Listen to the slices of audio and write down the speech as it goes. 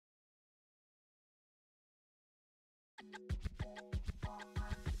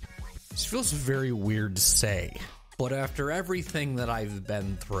This feels very weird to say, but after everything that I've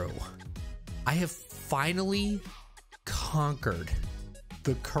been through, I have finally conquered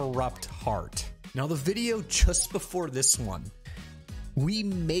the corrupt heart. Now, the video just before this one, we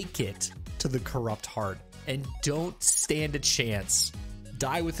make it to the corrupt heart and don't stand a chance.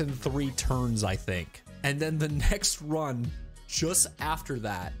 Die within 3 turns, I think. And then the next run, just after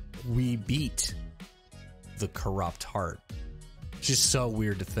that, we beat the corrupt heart. Just so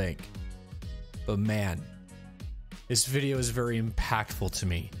weird to think. But man, this video is very impactful to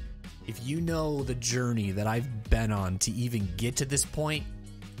me. If you know the journey that I've been on to even get to this point,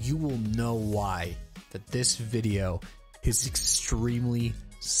 you will know why that this video is extremely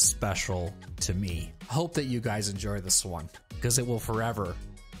special to me. I hope that you guys enjoy this one, because it will forever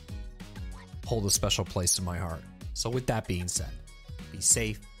hold a special place in my heart. So with that being said, be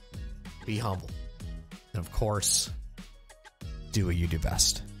safe, be humble, and of course, do what you do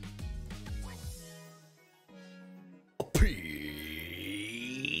best.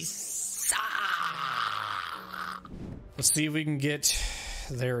 Peace. Let's see if we can get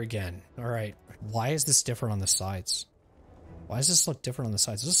there again. All right. Why is this different on the sides? Why does this look different on the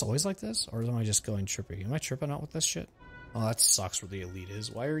sides? Is this always like this? Or am I just going trippy? Am I tripping out with this shit? Oh, that sucks where the elite is.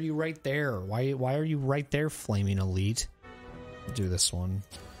 Why are you right there? Why are you right there, flaming elite? Do this one.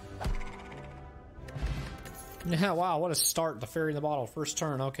 Yeah, wow, what a start. The fairy in the bottle. First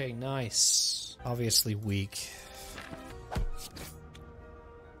turn. Okay, nice. Obviously weak.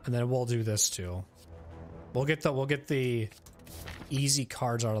 And then we'll do this too. We'll get the easy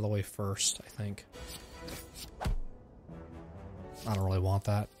cards out of the way first, I think. I don't really want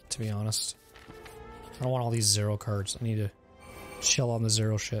that, to be honest. I don't want all these 0 cards. I need to chill on the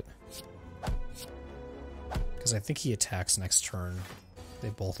 0 shit. Because I think he attacks next turn. They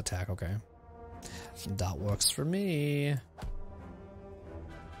both attack, okay. That works for me.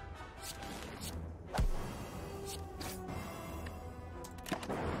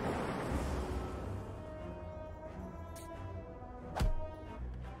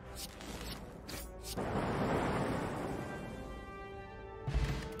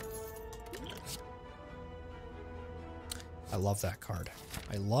 I love that card.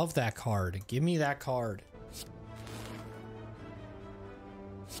 I love that card. Give me that card.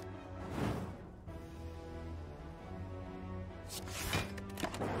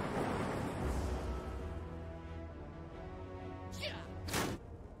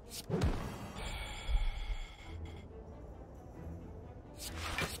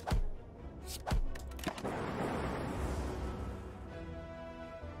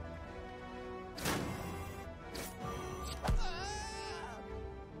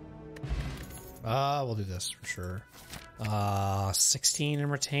 We'll do this for sure. 16 and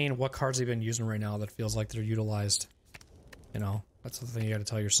retain. What cards have you been using right now that feels like they're utilized? You know, that's the thing you gotta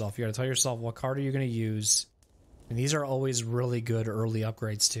tell yourself. You gotta tell yourself, what card are you gonna use? And these are always really good early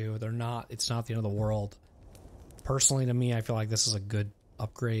upgrades too. They're not, it's not the end of the world. Personally, to me, I feel like this is a good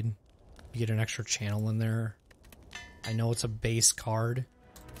upgrade. You get an extra channel in there. I know it's a base card,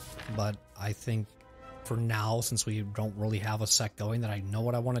 but I think for now, since we don't really have a set going that I know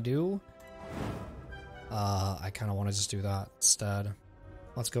what I want to do, I kind of want to just do that instead.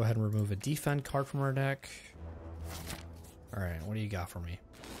 Let's go ahead and remove a defend card from our deck. Alright, what do you got for me?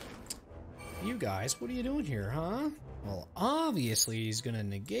 You guys, what are you doing here, huh? Well, obviously he's gonna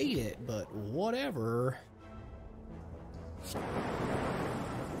negate it, but whatever.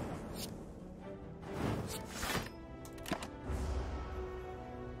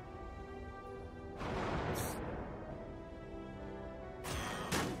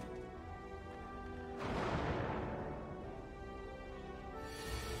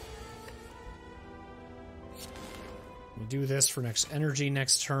 We do this for next energy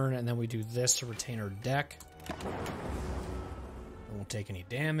next turn, and then we do this to retain our deck. We won't take any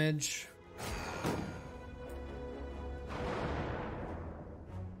damage.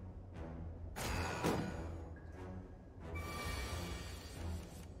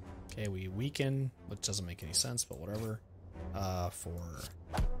 Okay, we weaken, which doesn't make any sense, but whatever.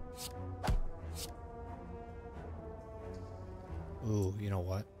 Ooh, you know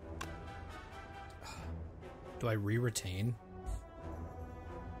what? Do I re-retain?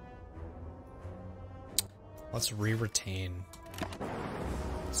 Let's re-retain.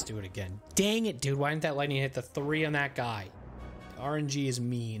 Let's do it again. Dang it, dude. Why didn't that lightning hit the 3 on that guy? The RNG is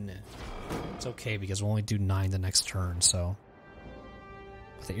mean. It's okay because we'll only do 9 the next turn, so.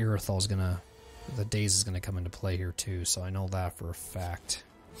 The Irithyll is gonna... The Daze is gonna come into play here too, so I know that for a fact.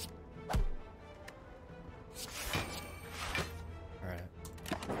 Alright.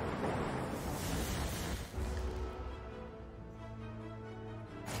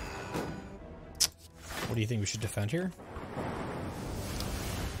 What do you think we should defend here?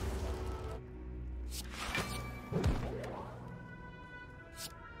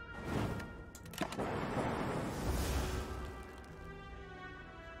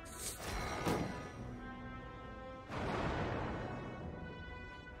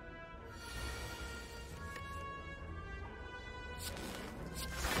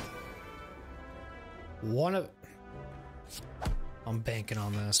 I'm banking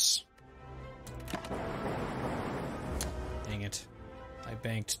on this. Dang it. I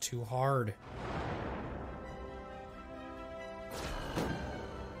banked too hard.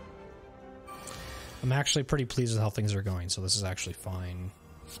 I'm actually pretty pleased with how things are going, so this is actually fine.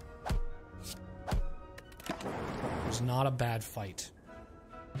 It was not a bad fight.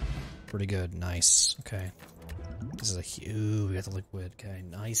 Pretty good. Nice. Okay. This is a huge... we got the liquid. Okay,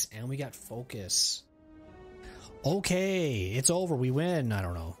 nice. And we got focus. Okay, it's over. We win. I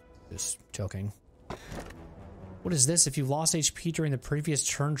don't know. Just joking. What is this? If you lost HP during the previous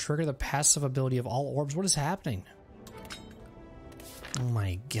turn, trigger the passive ability of all orbs. What is happening? Oh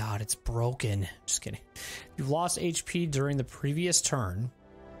my god, it's broken. Just kidding. If you've lost HP during the previous turn,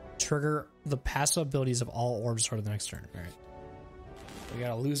 trigger the passive abilities of all orbs start of the next turn. Alright. We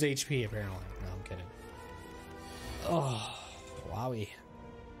gotta lose HP apparently. No, I'm kidding. Oh, wowie.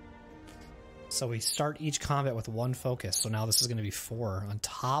 So we start each combat with 1 focus. So now this is going to be 4 on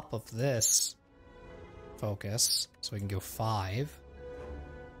top of this focus. So we can go 5.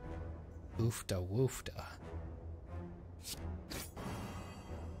 Oofda woofda.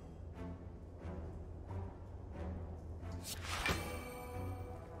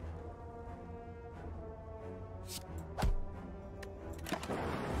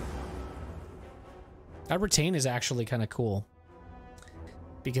 That retain is actually kind of cool.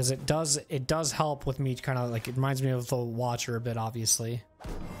 Because it does help with me kind of like, it reminds me of the Watcher a bit, obviously,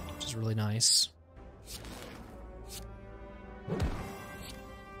 which is really nice.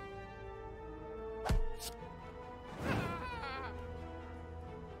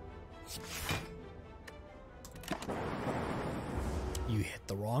 You hit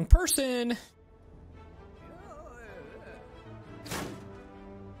the wrong person.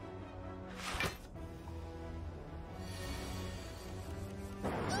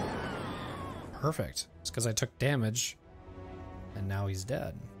 Perfect. It's because I took damage, and now he's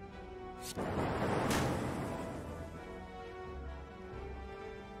dead.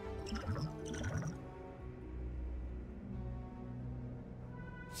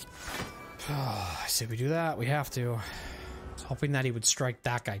 I say we do that. We have to. I was hoping that he would strike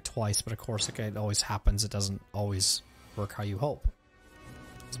that guy twice, but of course, like it always happens, it doesn't always work how you hope.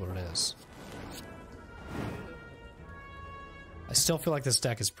 That's what it is. I still feel like this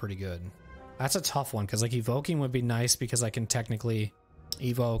deck is pretty good. That's a tough one, because like evoking would be nice because I can technically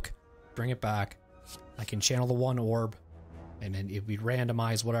evoke, bring it back. I can channel the 1 orb, and then it would be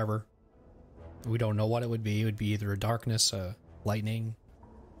randomized, whatever. We don't know what it would be. It would be either a darkness, a lightning,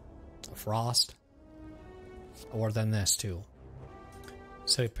 a frost, or then this too.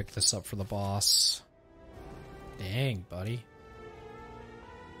 So we pick this up for the boss. Dang, buddy.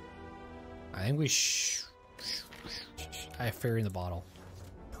 I think we I have Fairy in the Bottle.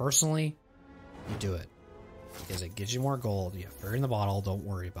 Personally, you do it. Because it gives you more gold. You have Fairy in the Bottle, don't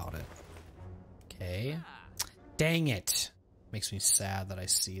worry about it. Okay. Dang it. Makes me sad that I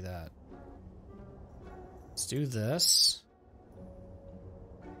see that. Let's do this.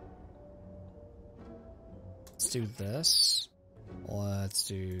 Let's do this. Let's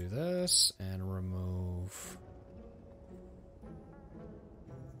do this and remove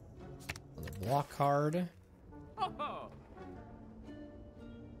the block card. I'll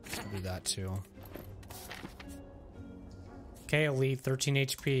do that too. Okay, Elite, 13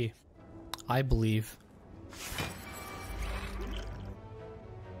 HP. I believe.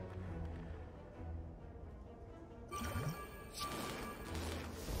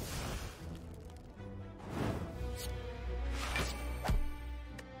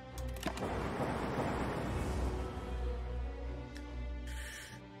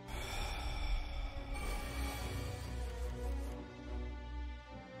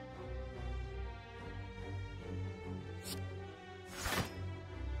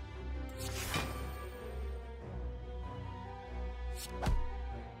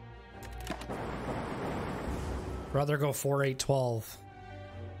 Rather go 4-8-12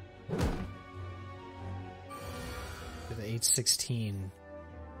 with 8-16.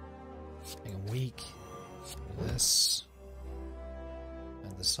 Make him weak. Do this.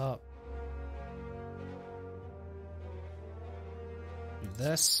 Add this up. Do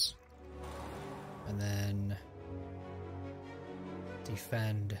this. And then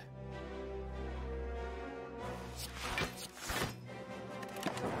defend.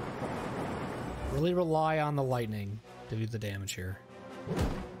 Really rely on the lightning to do the damage here.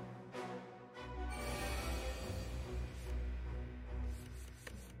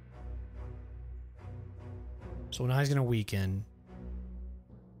 So now he's going to weaken.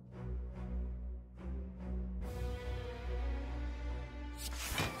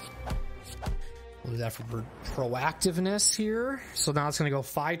 We'll do that for proactiveness here. So now it's going to go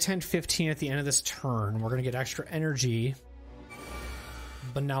 5, 10, 15 at the end of this turn. We're going to get extra energy.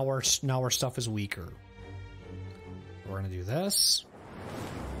 But now our stuff is weaker. We're going to do this.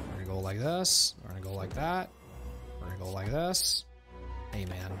 We're going to go like this. We're going to go like that. We're going to go like this. Hey,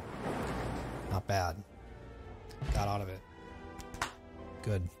 man. Not bad. Got out of it.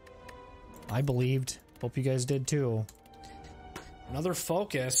 Good. I believed. Hope you guys did too. Another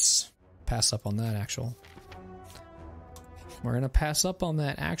focus. Pass up on that, actual. We're gonna pass up on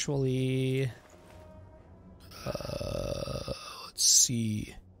that, actually. Let's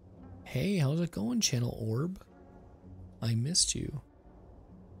see. Hey, how's it going, Channel Orb? I missed you.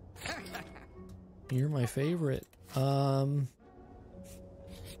 You're my favorite. Okay,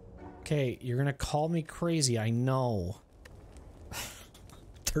 you're gonna call me crazy, I know.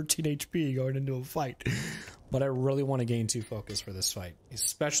 13 HP going into a fight. But I really want to gain 2 focus for this fight.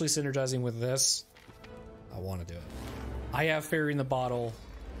 Especially synergizing with this. I want to do it. I have Fairy in the bottle.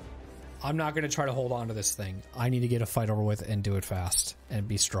 I'm not going to try to hold on to this thing. I need to get a fight over with and do it fast. And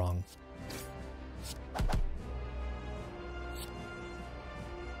be strong.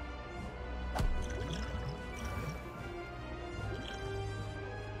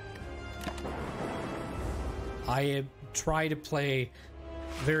 I try to play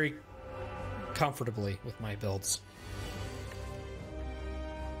very comfortably with my builds.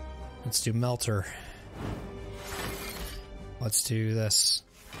 Let's do Melter. Let's do this.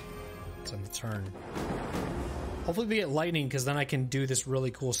 It's on the turn. Hopefully we get lightning, because then I can do this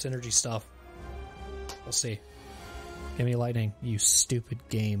really cool synergy stuff. We'll see. Give me lightning, you stupid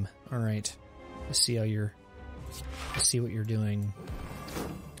game. Alright. Let's see how you're... Let's see what you're doing.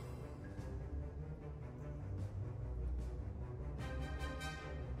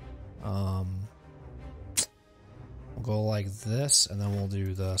 We'll go like this, and then we'll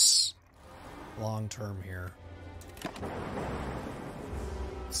do this long term here.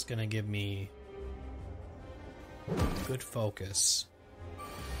 It's gonna give me good focus.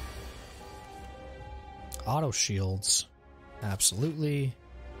 Auto shields. Absolutely.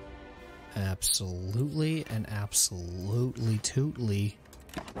 Absolutely and absolutely tootly.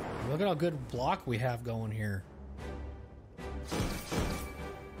 Look at how good block we have going here.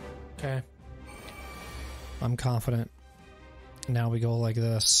 Okay. I'm confident. Now we go like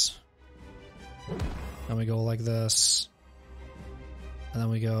this. Then we go like this. And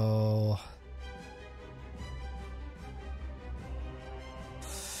then we go...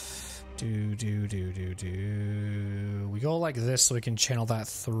 We go like this so we can channel that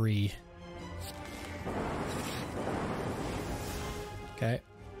 3. Okay.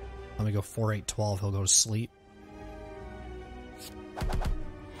 Let me go 4, 8, 12. He'll go to sleep.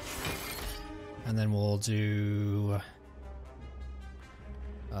 And then we'll do...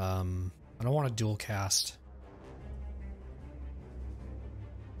 I don't want to dual cast.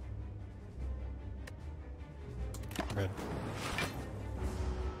 Good.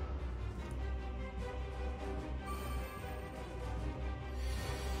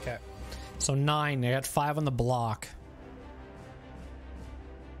 Okay. So 9. I got 5 on the block.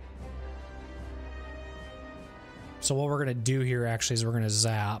 So what we're going to do here actually is we're going to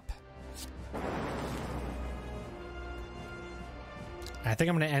zap. I think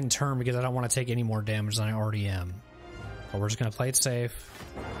I'm going to end turn because I don't want to take any more damage than I already am. But we're just going to play it safe.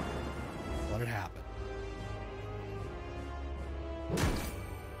 Let it happen.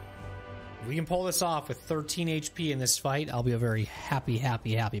 If we can pull this off with 13 HP in this fight, I'll be a very happy,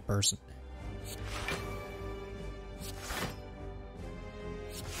 happy, happy person.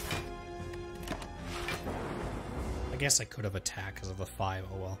 I guess I could have attacked because of the 5.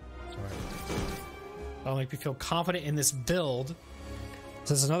 Oh well. It's alright. That'll make me feel confident in this build.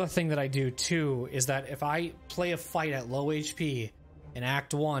 So there's another thing that I do too, is that if I play a fight at low HP in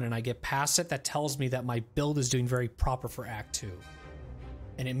Act 1 and I get past it, that tells me that my build is doing very proper for Act 2.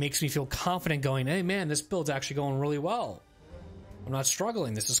 And it makes me feel confident going, hey man, this build's actually going really well. I'm not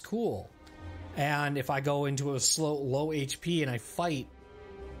struggling, this is cool. And if I go into a low HP and I fight,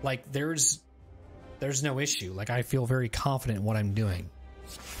 like there's no issue. Like I feel very confident in what I'm doing.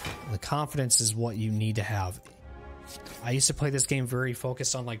 The confidence is what you need to have. I used to play this game very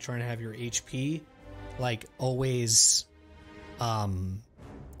focused on like trying to have your HP like always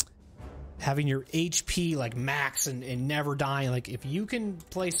having your HP like max and never dying. Like if you can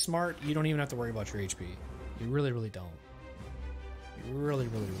play smart, you don't even have to worry about your HP. You really, really don't. You really,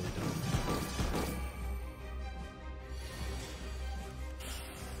 really, really don't.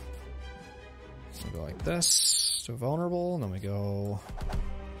 So we go like this to vulnerable, and then we go.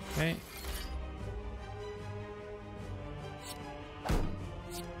 Okay.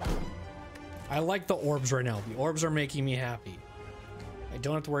 I like the orbs right now. The orbs are making me happy. I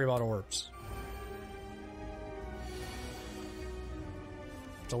don't have to worry about orbs.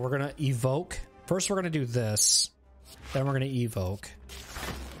 So we're gonna evoke. First we're gonna do this. Then we're gonna evoke.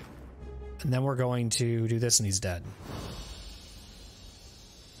 And then we're going to do this and he's dead.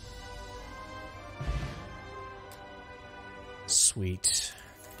 Sweet.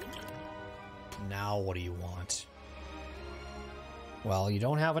 Now what do you want? Well, you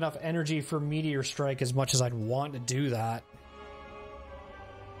don't have enough energy for Meteor Strike as much as I'd want to do that.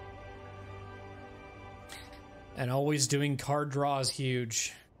 And always doing card draw is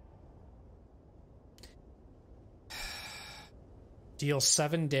huge. Deal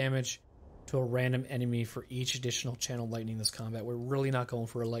 7 damage to a random enemy for each additional channel lightning this combat. We're really not going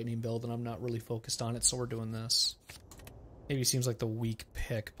for a lightning build, and I'm not really focused on it, so we're doing this. Maybe seems like the weak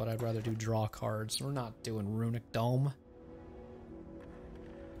pick, but I'd rather do draw cards. We're not doing Runic Dome.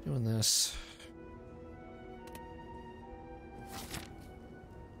 Doing this.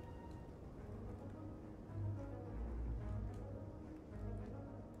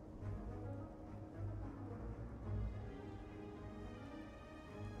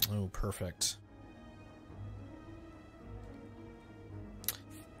 Oh, perfect.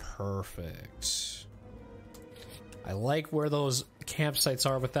 Perfect. I like where those campsites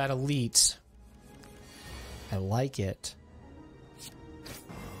are with that elite. I like it.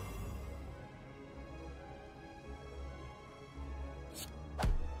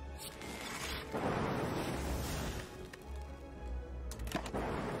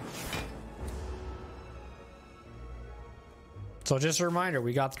 So just a reminder,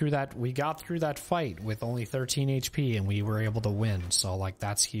 we got through that fight with only 13 HP and we were able to win. So like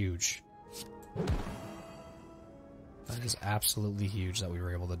that's huge. That is absolutely huge that we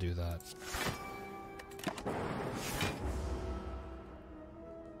were able to do that.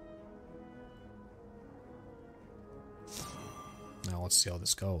 Now let's see how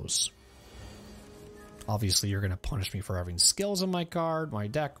this goes. Obviously you're going to punish me for having skills in my card, my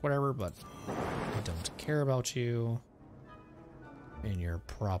deck, whatever, but I don't care about you. And your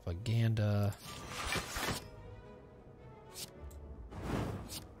propaganda.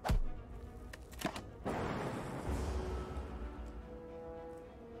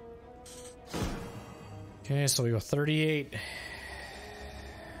 Okay, so we go 38.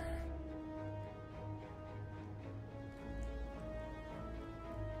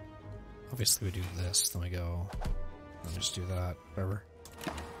 Obviously we do this, then we go. I'll just do that, whatever.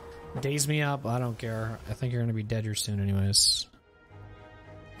 Daze me up, I don't care. I think you're gonna be dead here soon anyways.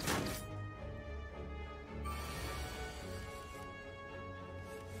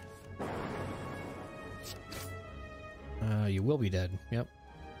 You will be dead. Yep.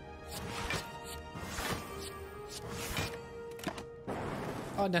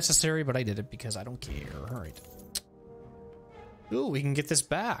 Unnecessary, but I did it because I don't care. Alright. Ooh, we can get this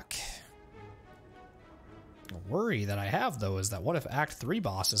back. The worry that I have, though, is that what if Act 3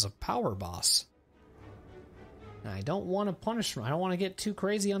 boss is a power boss? And I don't want to punish him. I don't want to get too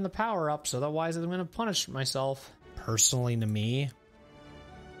crazy on the power-ups, otherwise I'm going to punish myself. Personally, to me,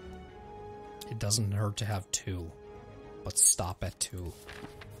 it doesn't hurt to have 2. But stop at 2.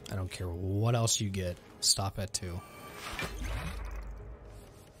 I don't care what else you get. Stop at 2.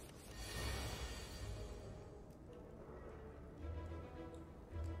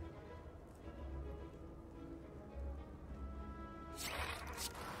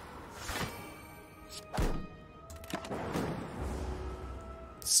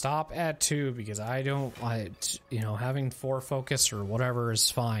 Stop at 2 because I don't, you know, having 4 focus or whatever is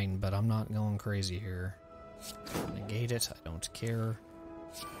fine, but I'm not going crazy here. Negate it, I don't care.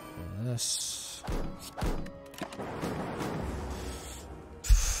 And this.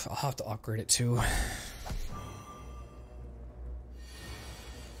 I'll have to upgrade it too.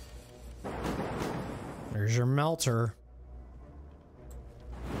 There's your melter.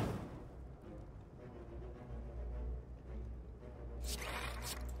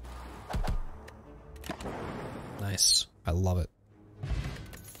 Nice. I love it.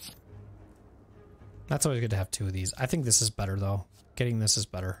 That's always good to have 2 of these. I think this is better though. Getting this is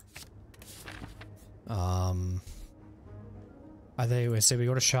better. I say we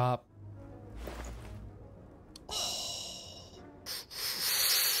go to shop. Oh.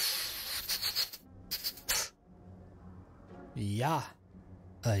 Yeah.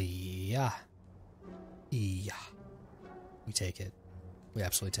 Yeah. Yeah. We take it. We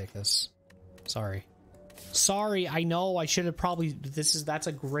absolutely take this. Sorry. Sorry, I know I should have probably... That's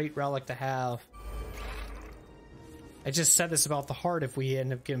a great relic to have. I just said this about the heart. If we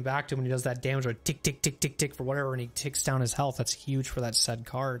end up getting back to him and he does that damage or tick, tick, tick, tick, tick for whatever, and he ticks down his health, that's huge for that said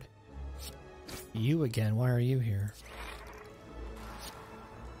card. You again, why are you here?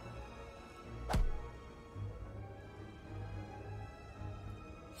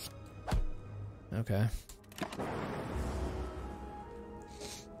 Okay.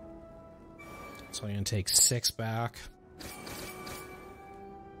 So I'm gonna take 6 back.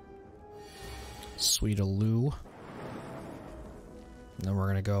 Sweet-a-loo. And then we're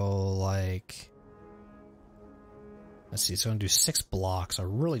gonna go like... Let's see, so I'm gonna do 6 blocks. I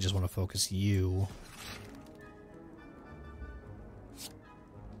really just want to focus you.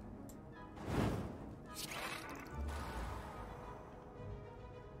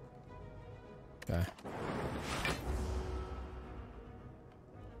 Okay.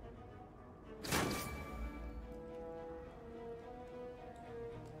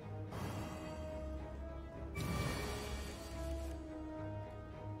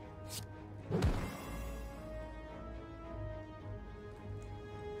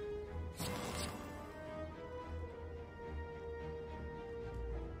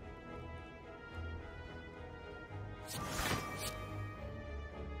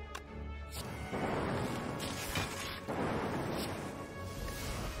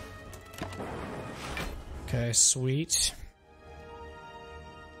 Okay, sweet.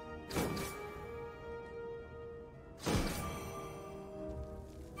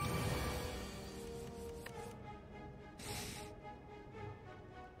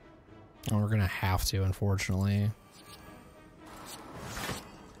 Oh, we're gonna have to, unfortunately.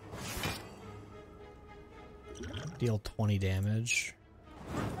 Deal 20 damage.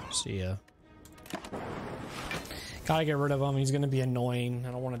 See ya. Gotta get rid of him. He's gonna be annoying.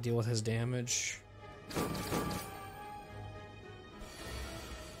 I don't want to deal with his damage.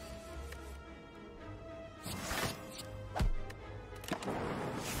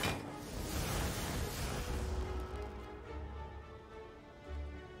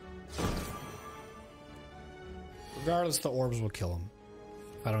 Regardless, the orbs will kill him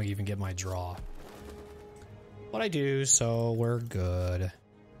if I don't even get my draw. But I do, so we're good.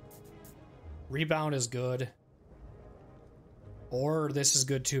 Rebound is good. Or this is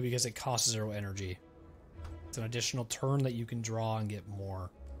good too because it costs 0 energy. It's an additional turn that you can draw and get more.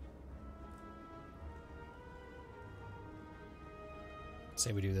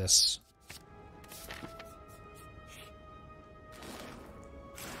 Say we do this.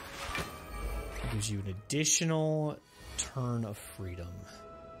 It gives you an additional turn of freedom.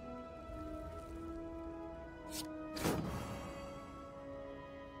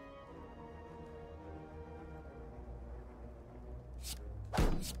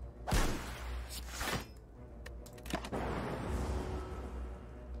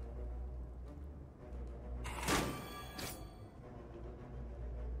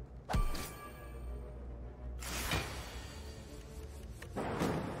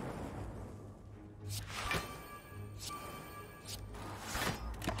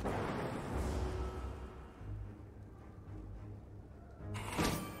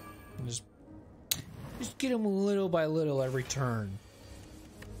 Just get him little by little every turn.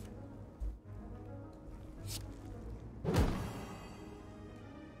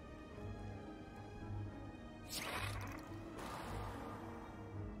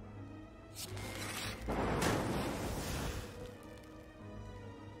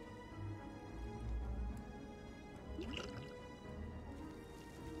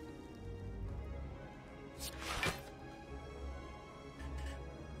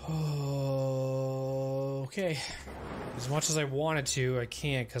 Okay, as much as I wanted to, I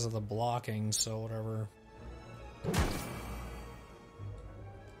can't because of the blocking, so whatever.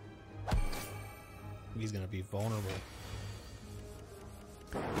 He's gonna be vulnerable.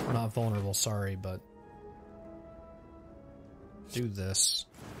 Or not vulnerable, sorry, but do this.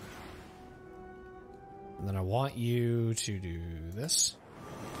 And then I want you to do this.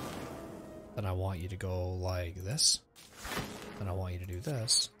 Then I want you to go like this. Then I want you to do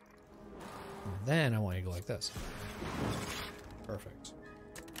this. And then I want you to go like this. Perfect.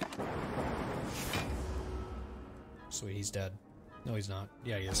 Sweet, he's dead. No, he's not.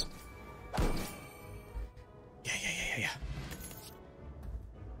 Yeah, he is. Yeah.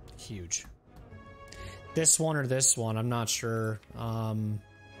 Huge. This one or this one, I'm not sure.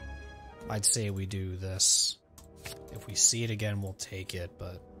 I'd say we do this. If we see it again, we'll take it,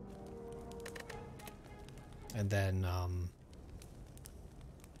 but... And then,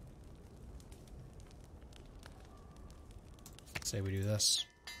 Say we do this.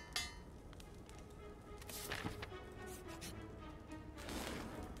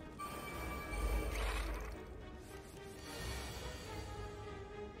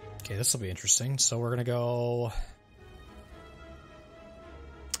 Okay, this will be interesting. So we're gonna go...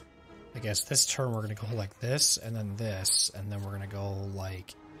 I guess this turn we're gonna go like this, and then we're gonna go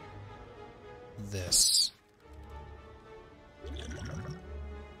like this.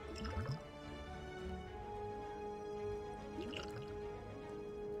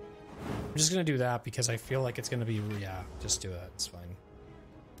 I'm just gonna do that because I feel like it's gonna be, yeah, just do it. It's fine.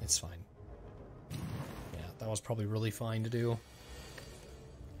 It's fine. Yeah, that was probably really fine to do.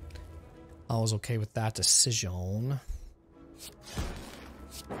 I was okay with that decision.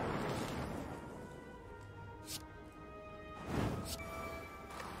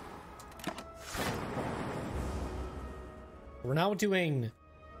 We're now doing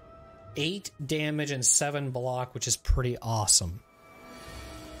 8 damage and 7 block, which is pretty awesome.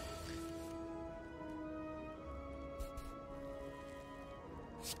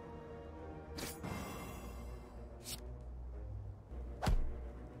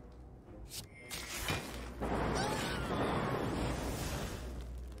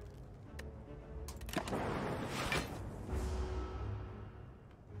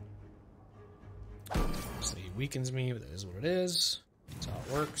 Weakens me, but that is what it is. That's how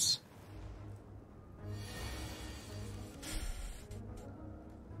it works.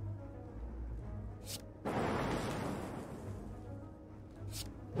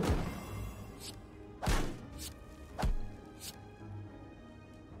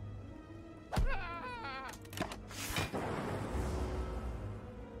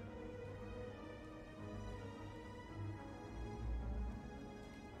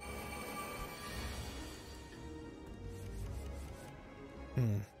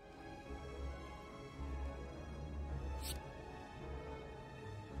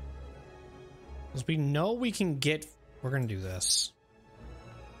 Because we know we can get... We're going to do this.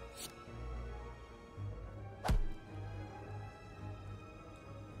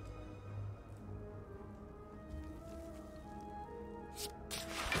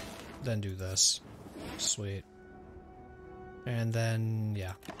 Then do this. Sweet. And then,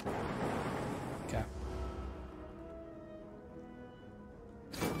 yeah. Okay.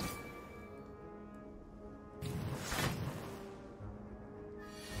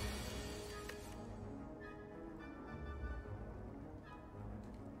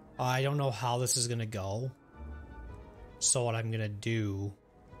 I don't know how this is gonna go. So what I'm gonna do...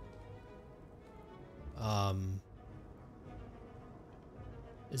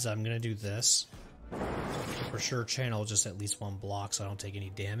 is I'm gonna do this. For sure channel just at least 1 block so I don't take any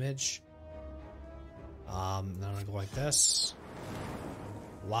damage. Then I'm gonna go like this.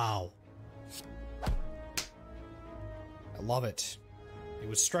 Wow. I love it. It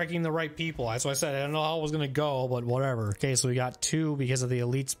was striking the right people. That's why I said I don't know how it was going to go, but whatever. Okay, so we got 2 because of the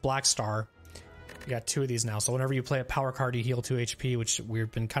Elite's Black Star. We got 2 of these now. So whenever you play a power card, you heal 2 HP, which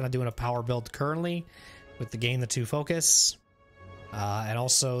we've been kind of doing a power build currently with the gain the 2 focus. And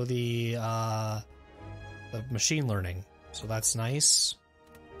also the machine learning. So that's nice.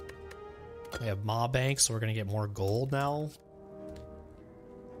 We have Mob Bank, so we're going to get more gold now.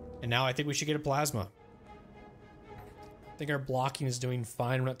 And now I think we should get a Plasma. I think our blocking is doing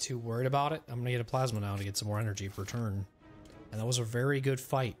fine. I'm not too worried about it. I'm going to get a Plasma now to get some more energy per turn. And that was a very good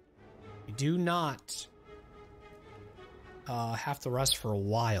fight. We do not have to rest for a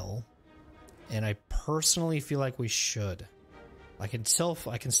while. And I personally feel like we should. I can still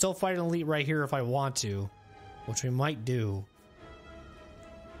fight an Elite right here if I want to. Which we might do.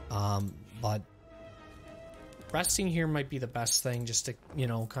 But resting here might be the best thing just to, you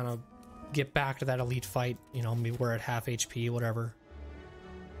know, kind of get back to that Elite fight, you know, maybe we're at half HP, whatever.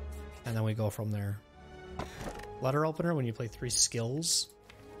 And then we go from there. Letter opener, when you play 3 skills.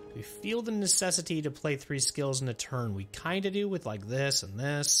 We feel the necessity to play 3 skills in a turn. We kind of do with like this and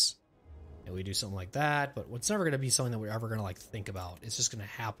this. And we do something like that, but it's never going to be something that we're ever going to like think about. It's just going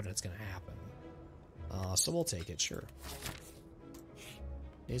to happen. It's going to happen. So we'll take it, sure.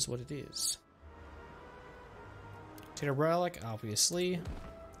 It is what it is. Tater Relic, obviously.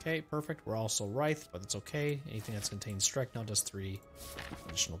 Okay, perfect. We're also Writhe, but it's okay. Anything that's contained Strike now does 3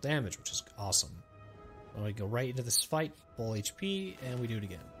 additional damage, which is awesome. Then we go right into this fight, full HP, and we do it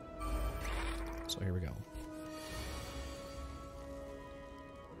again. So here we go.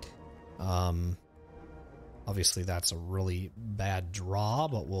 Obviously that's a really bad draw,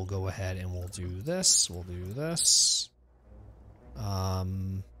 but we'll go ahead and we'll do this. We'll do this.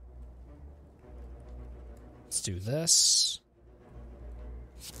 Let's do this.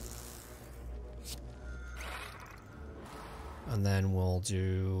 And then we'll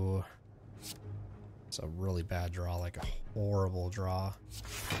do... It's a really bad draw, like a horrible draw.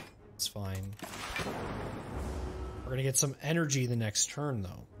 It's fine. We're gonna get some energy the next turn,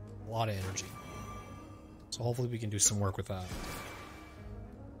 though. A lot of energy. So hopefully we can do some work with that.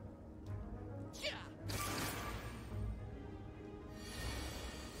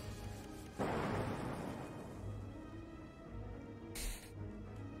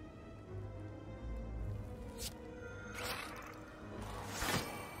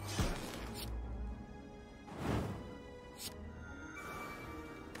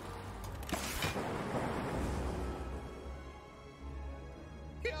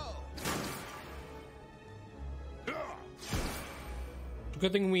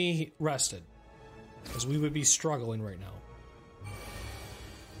 Good thing we rested, because we would be struggling right now.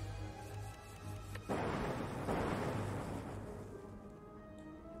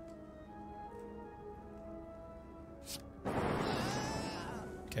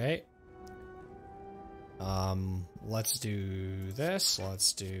 Okay. Let's do this.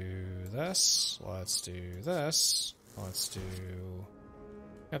 Let's do this. Let's do this. Let's do...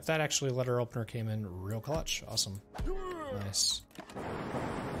 Yep, that actually letter opener came in real clutch. Awesome. Nice.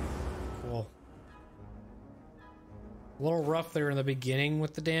 Cool. A little rough there in the beginning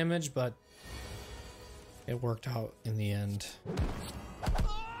with the damage, but it worked out in the end.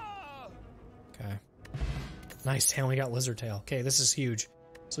 Okay. Nice, and we got Lizard Tail. Okay, this is huge.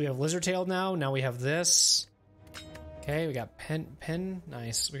 So we have Lizard Tail now. Now we have this. Okay, we got Pen.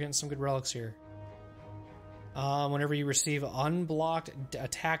 Nice. We're getting some good relics here. Whenever you receive unblocked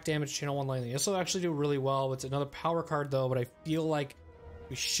attack damage, channel 1 lightning. This will actually do really well. It's another power card though, but I feel like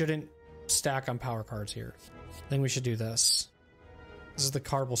we shouldn't stack on power cards here. I think we should do this. This is the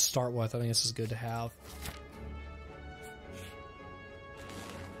card we'll start with. I think this is good to have.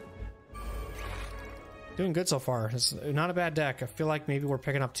 Doing good so far. It's not a bad deck. I feel like maybe we're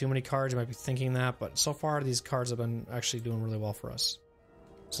picking up too many cards. You might be thinking that, but so far these cards have been actually doing really well for us.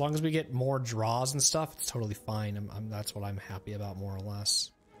 As long as we get more draws and stuff, it's totally fine. That's what I'm happy about, more or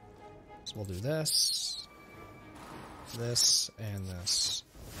less. So we'll do this, this, and this.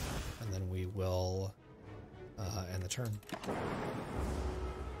 And then we will end the turn.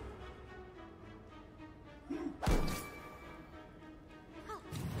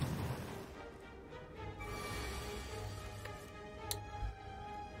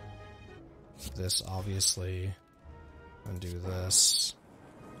 This, obviously, and do this.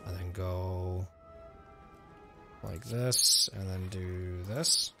 And then go like this, and then do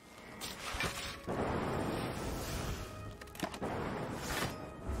this.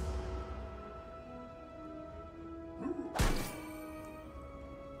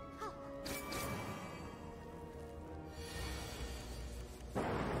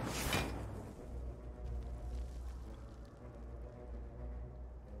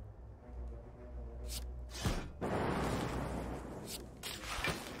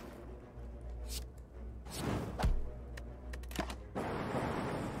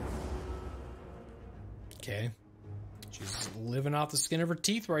 Okay. She's living off the skin of her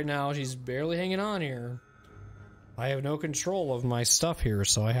teeth right now. She's barely hanging on here. I have no control of my stuff here,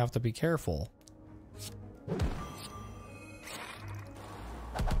 so I have to be careful.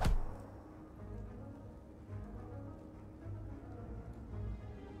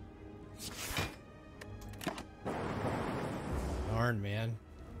 Darn, man.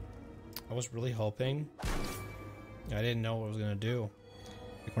 I was really hoping. I didn't know what I was going to do.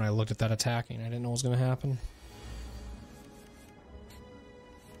 Like when I looked at that attacking, I didn't know what was going to happen.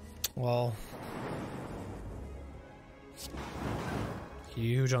 Well,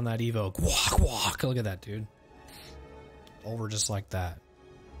 huge on that Evo. Guac, guac. Look at that, dude. Over just like that.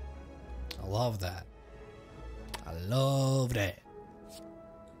 I love that. I love that.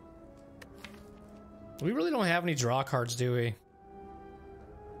 We really don't have any draw cards, do we?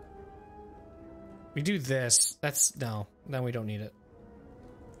 We do this. That's... no. Then we don't need it.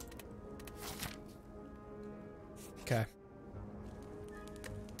 Okay.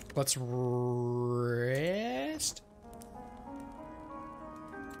 Let's rest.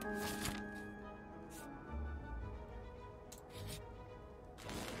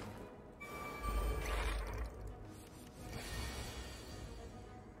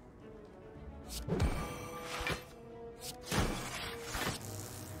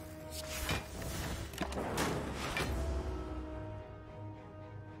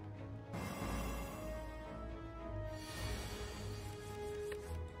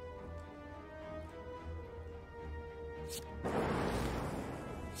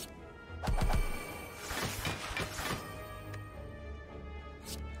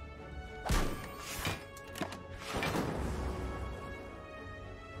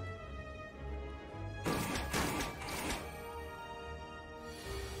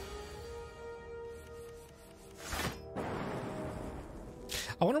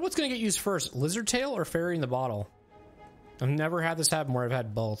 I wonder what's gonna get used first, lizard tail or fairy in the bottle? I've never had this happen where I've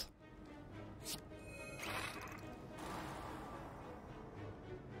had both.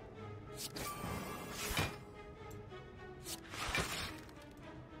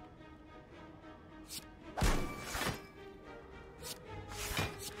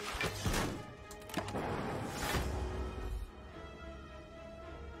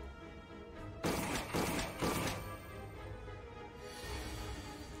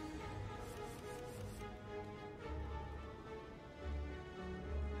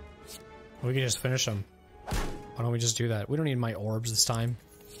 We can just finish them. Why don't we just do that? We don't need my orbs this time.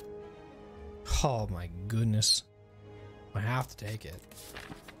 Oh my goodness. I have to take it.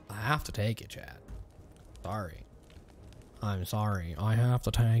 I have to take it, Chad. Sorry. I'm sorry. I have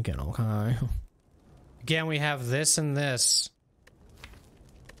to take it, okay? Again, we have this and this.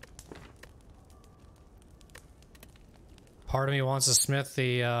 Part of me wants to smith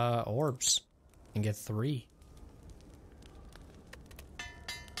the orbs and get 3.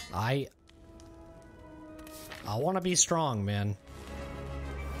 I want to be strong, man.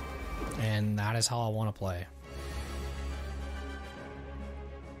 And that is how I want to play.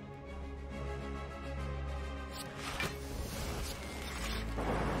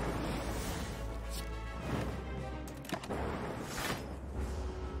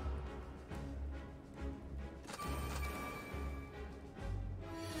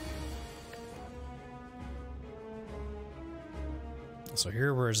 So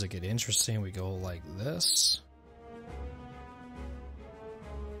here, where does it get interesting? We go like this.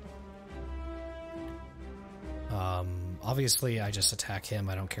 Obviously, I just attack him.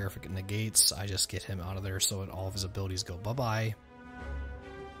 I don't care if it negates. I just get him out of there so all of his abilities go bye-bye.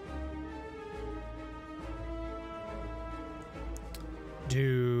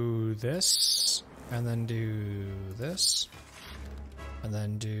 Do this, and then do this, and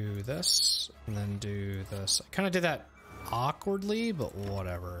then do this, and then do this. I kind of did that awkwardly, but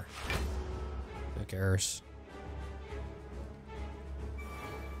whatever. Who cares?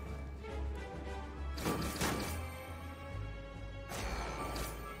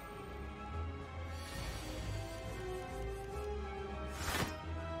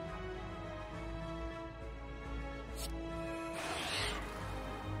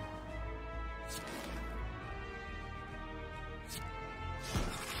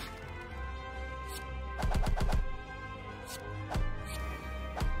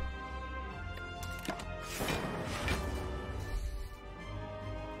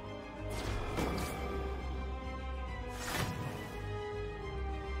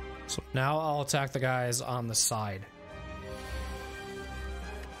 So now I'll attack the guys on the side.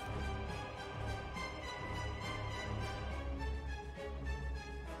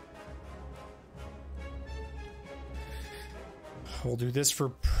 We'll do this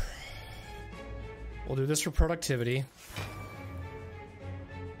for productivity.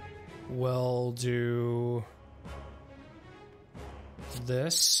 We'll do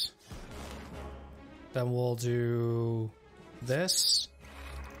this. Then we'll do this.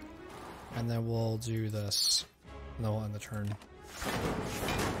 And then we'll do this. And then we'll end the turn.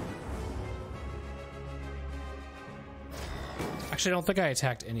 Actually, I don't think I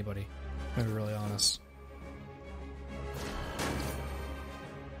attacked anybody. To be really honest.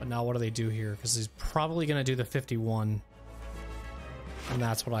 But now what do they do here? Because he's probably going to do the 51. And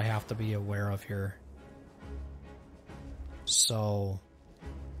that's what I have to be aware of here. So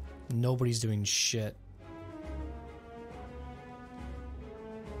nobody's doing shit.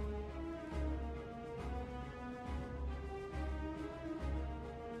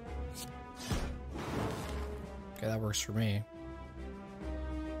 Okay, that works for me.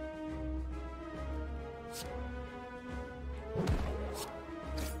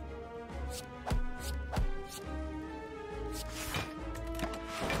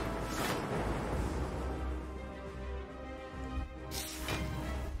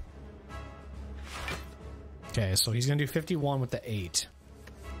 Okay, so he's going to do 51 with the 8.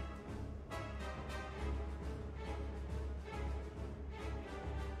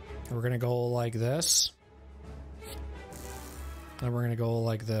 We're going to go like this. Then we're going to go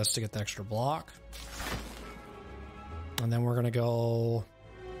like this to get the extra block. And then we're going to go...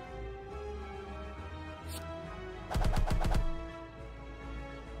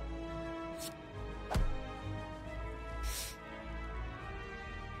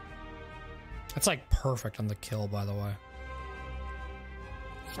 That's like perfect on the kill, by the way.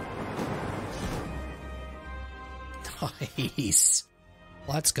 Nice.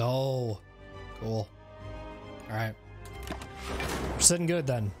 Let's go. Cool. All right. We're sitting good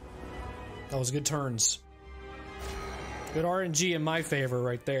then. That was good turns. Good RNG in my favor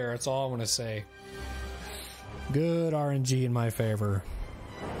right there. That's all I'm going to say. Good RNG in my favor.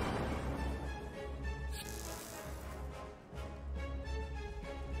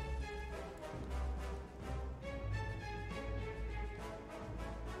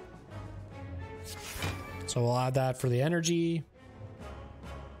 So we'll add that for the energy.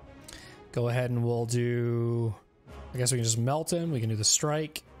 Go ahead and we'll do... I guess we can just melt him. We can do the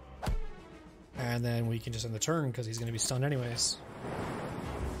strike. And then we can just end the turn because he's going to be stunned anyways.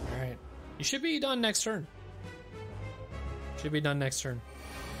 Alright. You should be done next turn. Should be done next turn.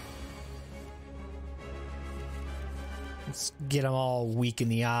 Let's get him all weak in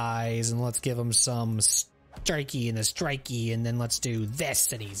the eyes and let's give him some strikey in the strikey and then let's do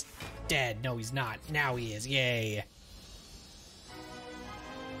this and he's dead. No, he's not. Now he is. Yay.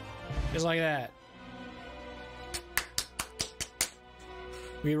 Just like that.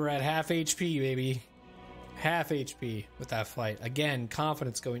 We were at half HP, baby. Half HP with that fight. Again,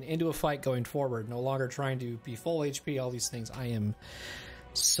 confidence going into a fight going forward. No longer trying to be full HP, all these things. I am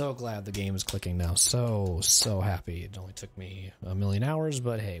so glad the game is clicking now. So happy. It only took me a million hours,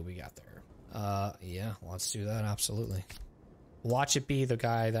 but hey, we got there. Yeah, let's do that, absolutely. Watch it be the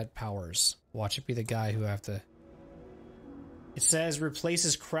guy that powers. Watch it be the guy who have to... It says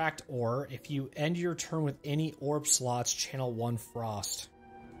replaces cracked ore. If you end your turn with any orb slots, channel 1 frost.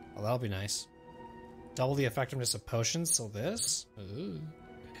 Oh, that'll be nice. Double the effectiveness of potions, so this? Ooh.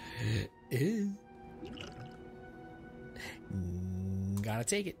 Gotta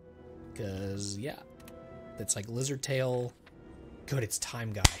take it. Because, yeah. It's like lizard tail. Good, it's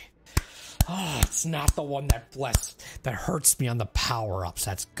time guy. Oh, it's not the one that that hurts me on the power-ups.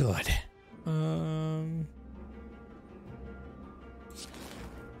 That's good.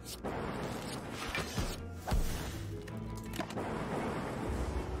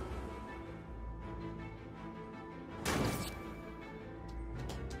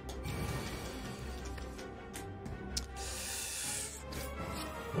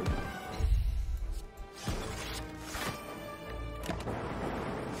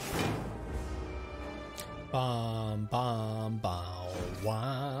 Bum bum bum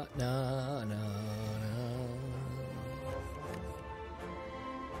wah na na na.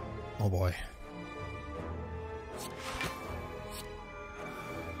 Oh boy.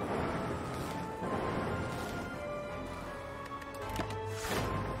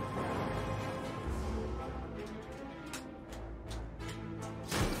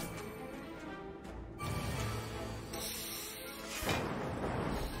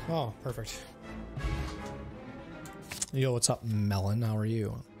 Oh, perfect. Yo, what's up, Melon? How are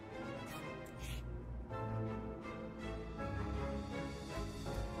you?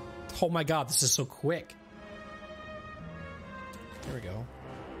 Oh my god, this is so quick. There we go.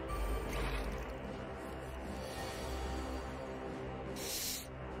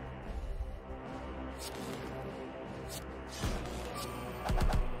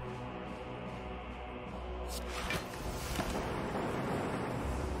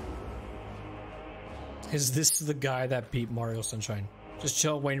 Is this the guy that beat Mario Sunshine? Just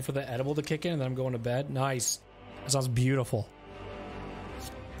chill, waiting for the edible to kick in, and then I'm going to bed? Nice. That sounds beautiful.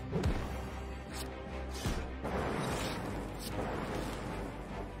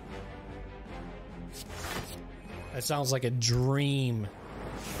 That sounds like a dream.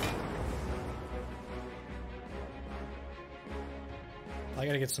 I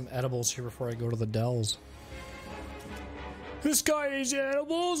gotta get some edibles here before I go to the Dells. This guy eats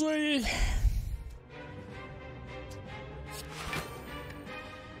edibles?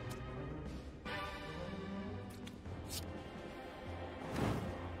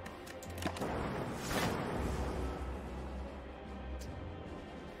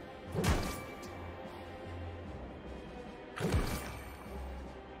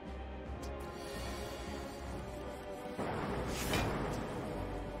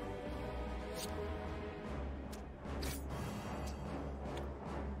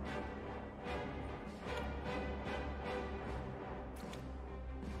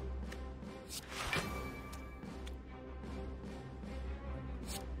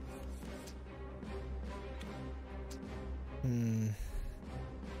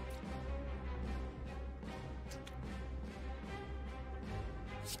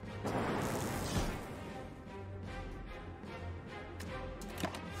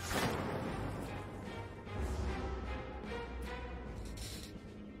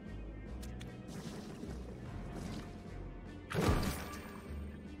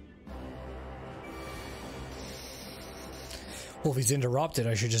 Well, if he's interrupted,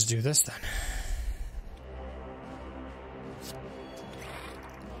 I should just do this then.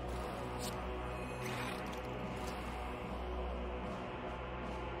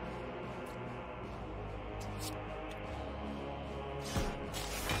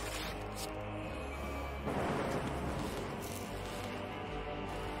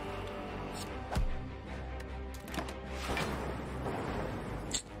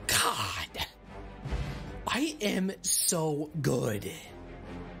 am so good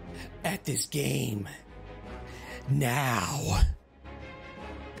at this game now.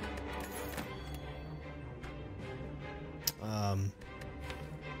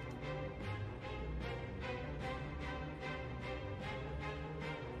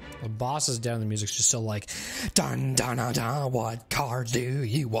 The boss is down, the music's just so like, dun dun dun dun, what cards do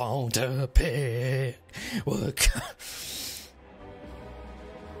you want to pick? What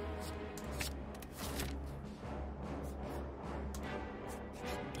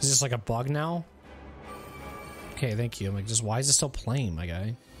Is this like a bug now? Okay, thank you. I'm like, just why is it still playing, my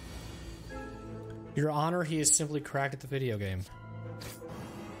guy? Your Honor, he is simply cracked at the video game.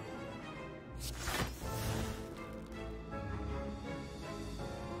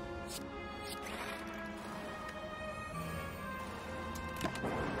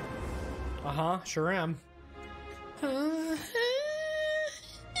 Uh-huh, sure am.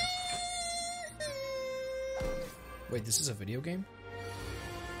 Wait, this is a video game?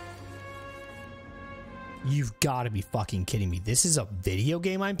 You've got to be fucking kidding me. This is a video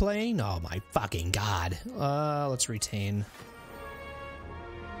game I'm playing? Oh my fucking god. Let's retain.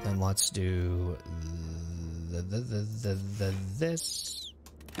 Then let's do this,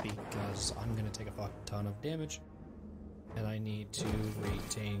 because I'm gonna take a fuck ton of damage. And I need to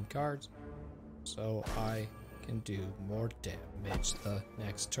retain cards so I can do more damage the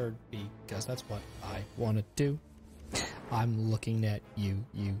next turn, because that's what I want to do. I'm looking at you.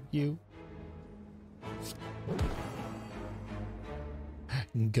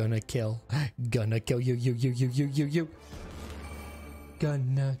 Gonna kill you. Gonna kill. You.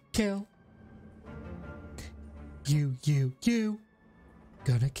 Gonna kill.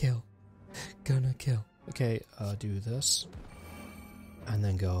 Okay, do this. And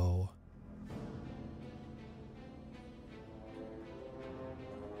then go.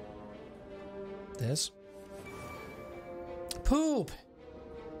 This. Poop!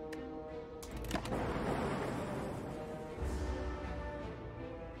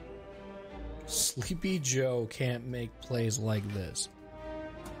 Sleepy Joe can't make plays like this.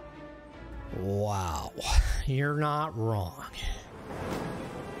 Wow. You're not wrong.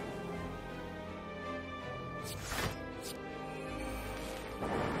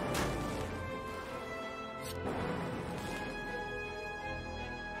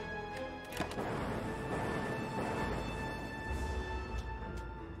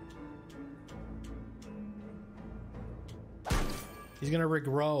 He's gonna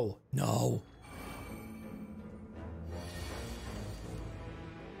regrow. No.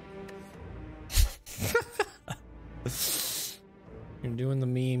 You're doing the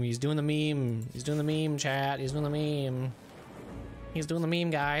meme. He's doing the meme. He's doing the meme, chat. He's doing the meme. He's doing the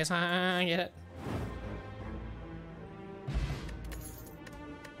meme, guys. Get it?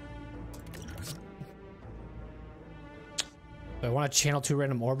 Do I want to channel 2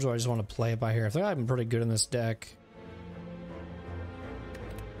 random orbs, or I just want to play it by here? I think I've been pretty good in this deck.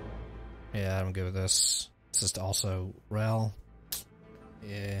 Yeah, I'm good with this. It's just also rel.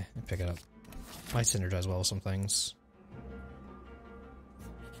 Yeah, pick it up. Might synergize well with some things.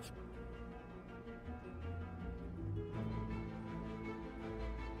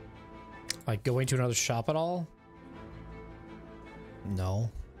 Like going to another shop at all? No.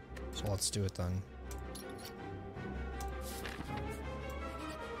 So let's do it then.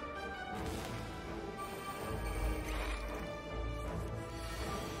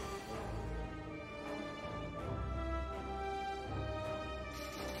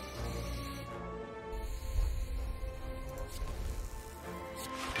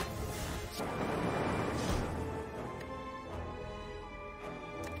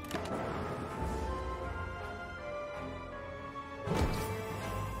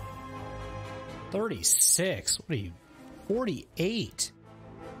 $36. What are you? 48.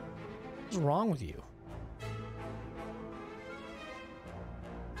 What's wrong with you?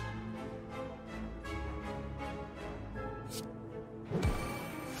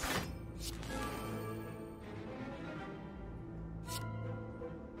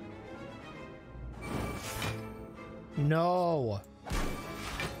 No.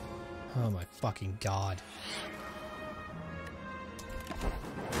 Oh my fucking god.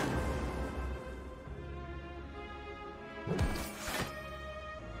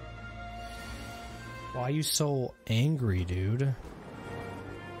 Why are you so angry, dude?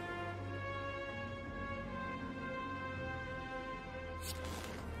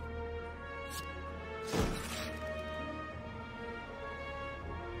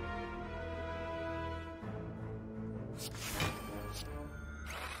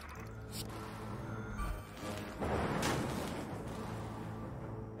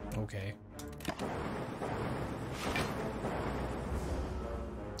 Okay.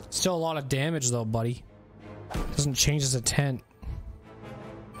 Still a lot of damage though, buddy. Doesn't change as a tent.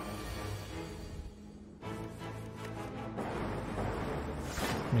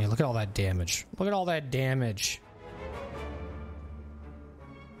 I mean, look at all that damage. Look at all that damage.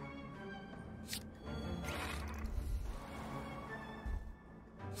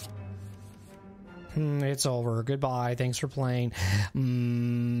 It's over. Goodbye. Thanks for playing.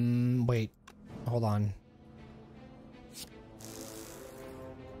 Wait. Hold on.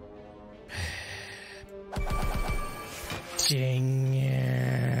 Dang it.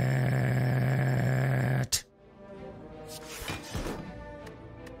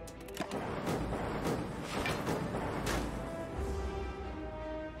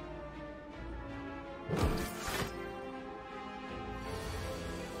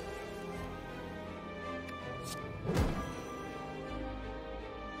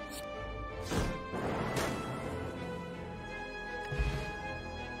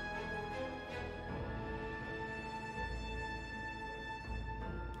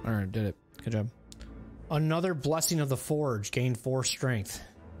 Alright, did it. Good job. Another blessing of the forge. Gain 4 strength.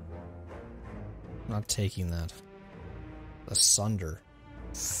 I'm not taking that. Asunder.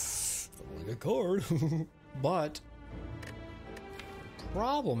 Like a card. But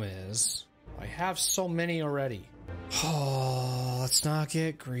problem is I have so many already. Oh, let's not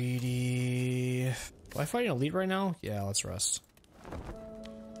get greedy. Am I fighting elite right now? Yeah, let's rest.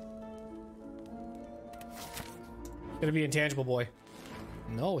 Gonna be intangible, boy.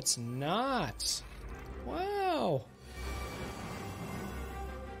 No, it's not. Wow.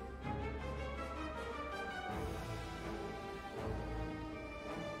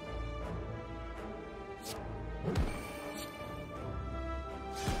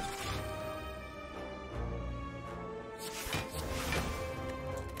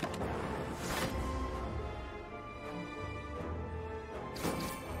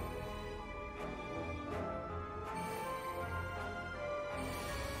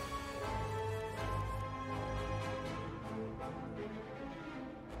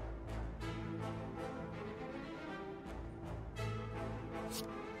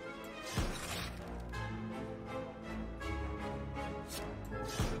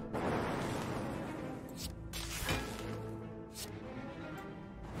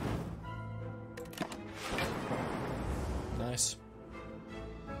 Nice.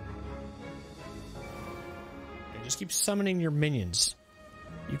 You just keep summoning your minions.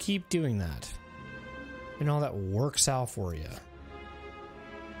 You keep doing that. And all that works out for you.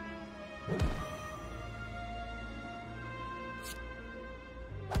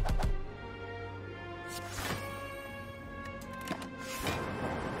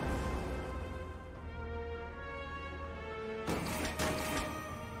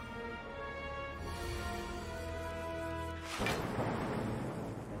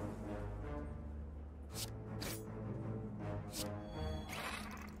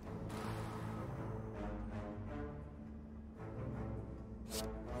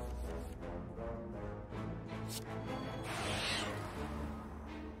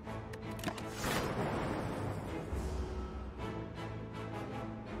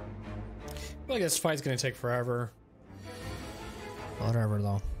 I feel like this fight's gonna take forever. Whatever,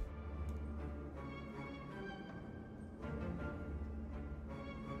 though.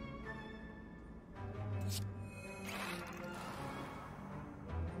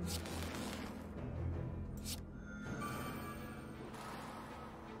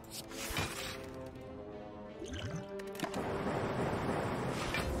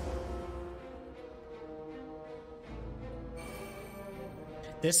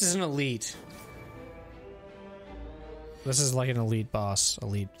 This is an elite. This is like an elite boss,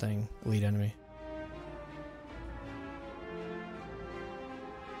 elite thing, elite enemy.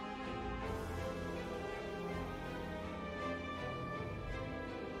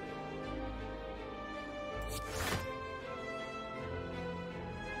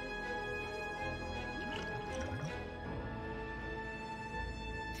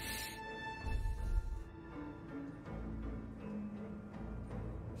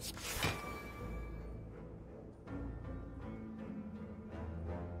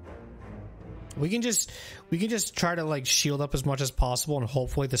 We can just try to like shield up as much as possible, and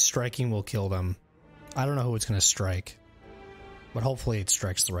hopefully the striking will kill them. I don't know who it's gonna strike, but hopefully it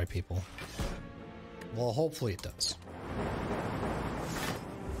strikes the right people. Well, hopefully it does.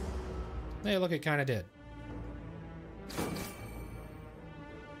 Hey, look, it kind of did.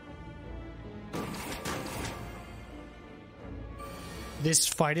 This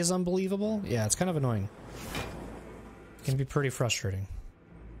fight is unbelievable. Yeah, it's kind of annoying. It can be pretty frustrating.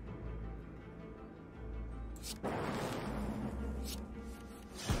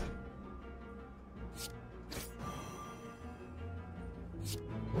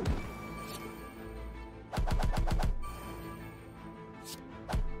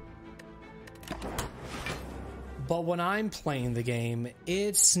 But when I'm playing the game,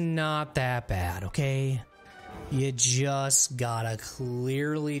 it's not that bad, okay? You just gotta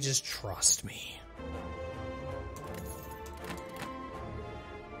clearly just trust me.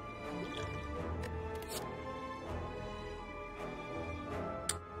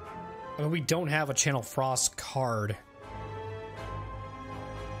 I mean, we don't have a Channel Frost card.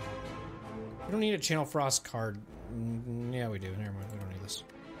 We don't need a Channel Frost card. Yeah, we do. Never mind. We don't need this.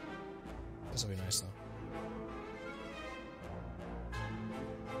 This will be nice, though.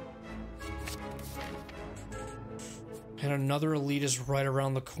 And another elite is right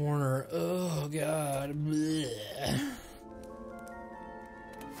around the corner. Oh, God. Blech.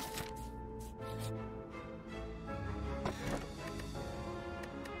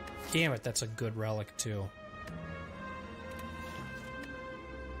 Damn it, that's a good relic, too.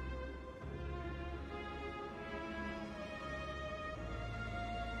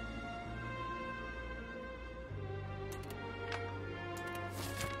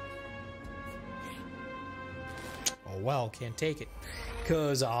 Oh, well, can't take it.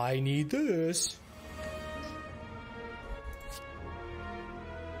 'Cause I need this.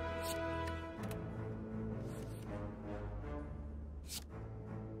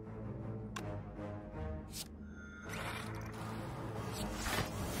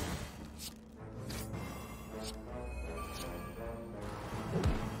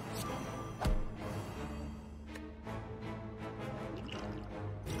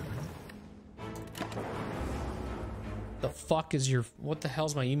 The fuck is your... What the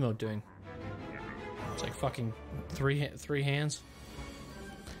hell's my emote doing? It's like fucking three hands.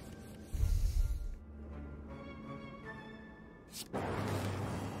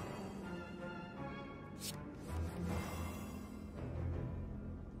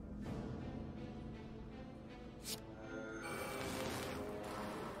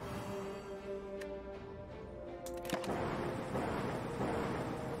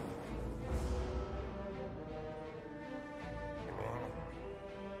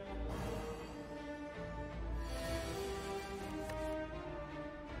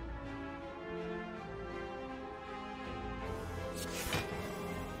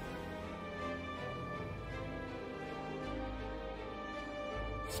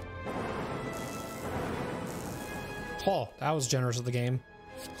 Oh, that was generous of the game.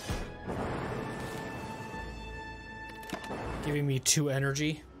 Giving me 2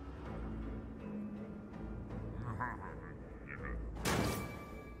 energy.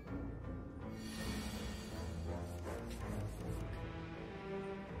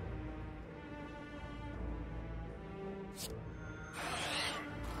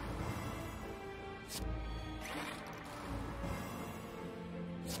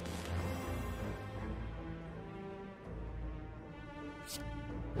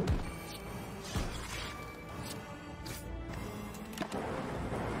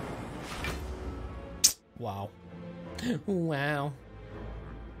 Wow. Wow.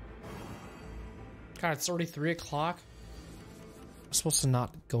 God, it's already 3 o'clock. I'm supposed to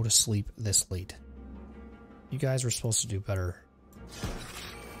not go to sleep this late. You guys were supposed to do better.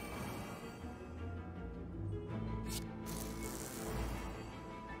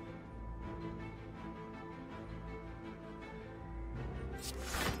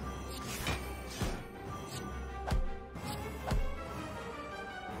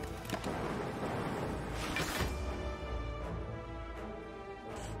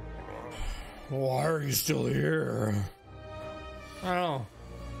 Why are you still here? I don't know.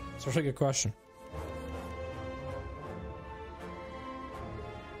 It's a really good question.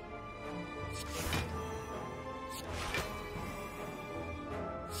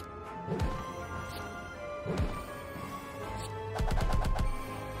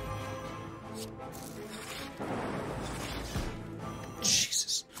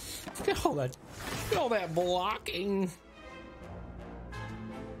 Jesus. Look at all that blocking.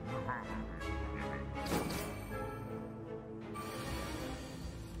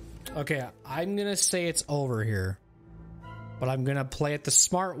 Okay, I'm gonna say it's over here, but I'm gonna play it the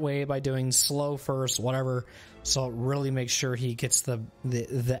smart way by doing slow first, whatever, so it really makes sure he gets the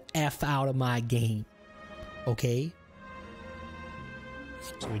F out of my game. Okay?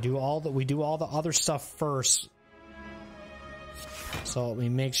 So we do all the other stuff first, so we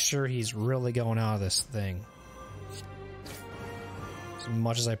make sure he's really going out of this thing as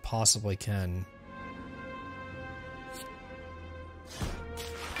much as I possibly can.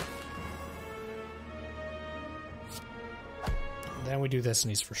 Then we do this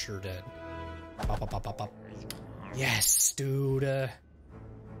and he's for sure dead. Pop, pop, pop, pop, pop. Yes, dude.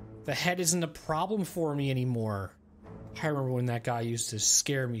 The head isn't a problem for me anymore. I remember when that guy used to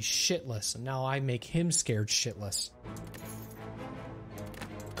scare me shitless, and now I make him scared shitless.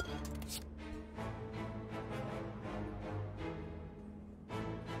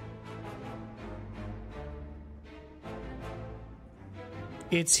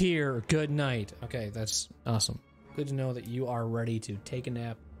 It's here. Good night. Okay, that's awesome. Good to know that you are ready to take a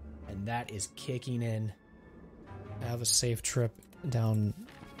nap, and that is kicking in. Have a safe trip down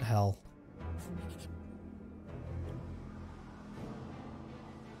hell.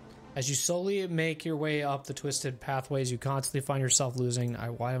 As you slowly make your way up the twisted pathways, you constantly find yourself losing.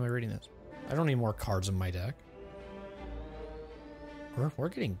 Why am I reading this? I don't need more cards in my deck. We're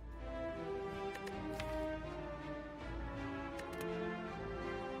getting...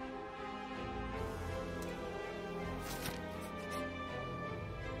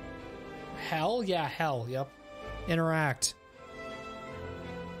 Hell? Yeah, hell. Yep. Interact.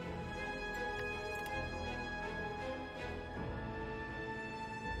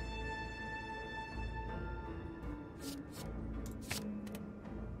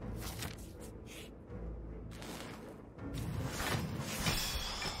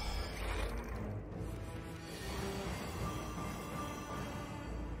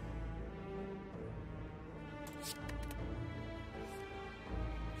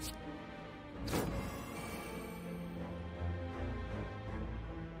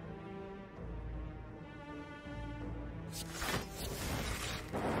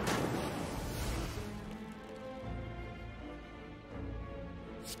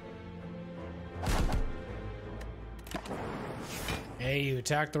 Hey, you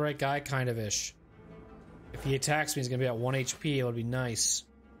attacked the right guy, kind of ish. If he attacks me, he's gonna be at 1 HP. It would be nice.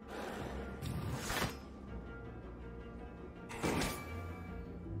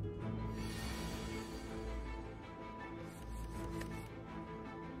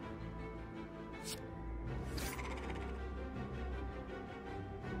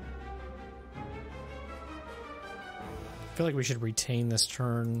 I feel like we should retain this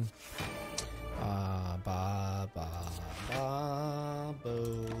turn.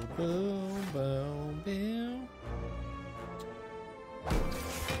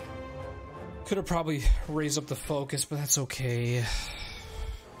 Could have probably raised up the focus, but that's okay.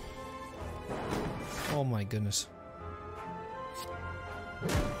 Oh my goodness.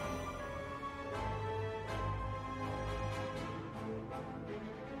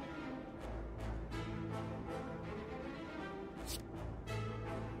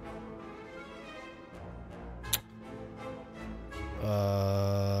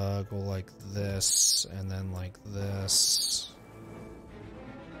 Go like this, and then like this.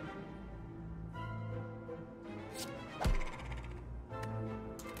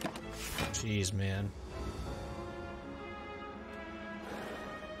 Jeez, man.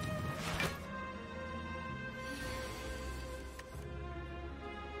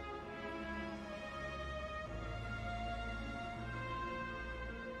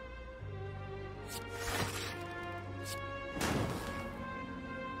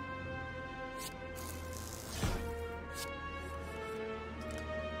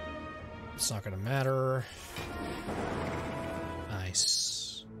 It's not gonna matter.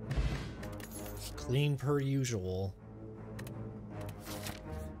 Nice. Clean per usual.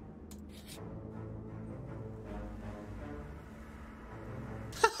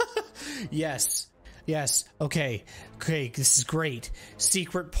 Yes. Yes. Okay. Okay. This is great.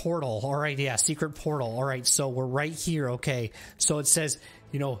 Secret portal. All right. Yeah. Secret portal. All right. So we're right here. Okay. So it says,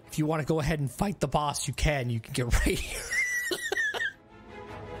 you know, if you want to go ahead and fight the boss, you can. You can get right here.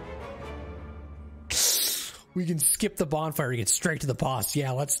 We can skip the bonfire and get straight to the boss.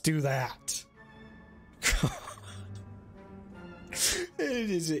 Yeah, let's do that. It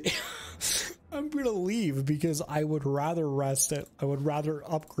is. I'm gonna leave because I would rather rest it. I would rather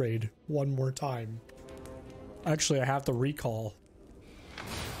upgrade one more time. Actually, I have to recall.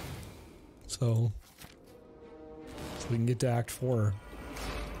 So we can get to Act 4.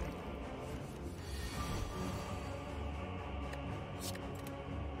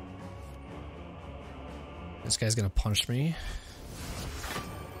 This guy's gonna punch me.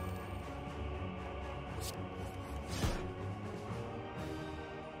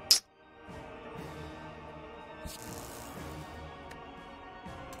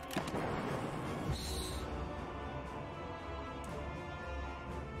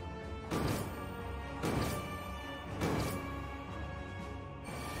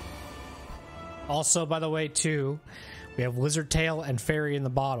 Also, by the way, too, we have Lizard Tail and Fairy in the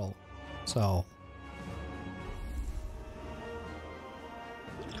bottle. So...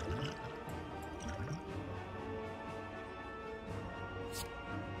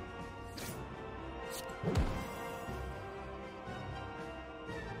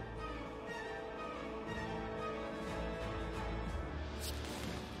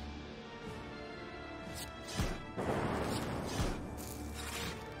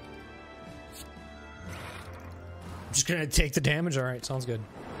 Just gonna take the damage. All right, sounds good.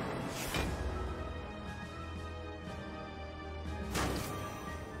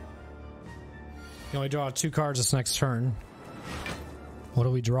 You only draw 2 cards this next turn. What do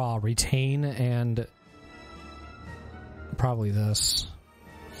we draw? Retain and probably this.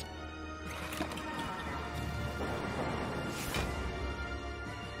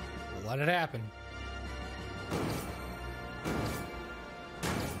 Let it happen.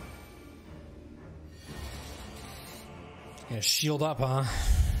 Yeah, shield up, huh?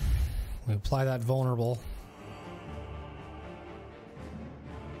 We apply that vulnerable.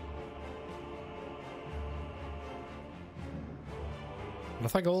 What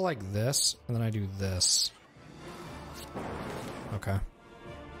if I go like this and then I do this? Okay.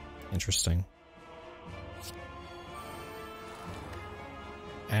 Interesting.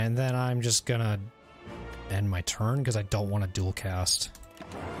 And then I'm just gonna end my turn because I don't want to dual cast.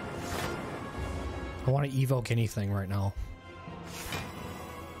 I want to evoke anything right now.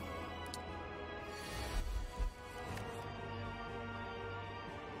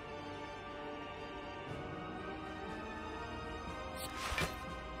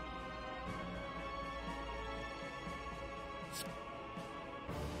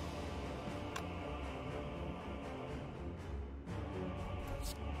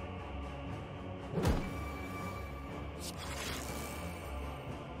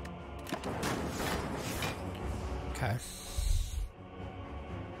 Okay.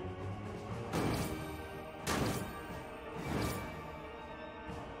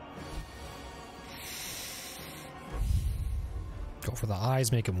 Go for the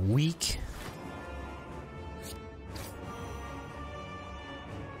eyes, make him weak.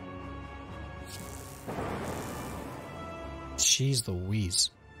 Jeez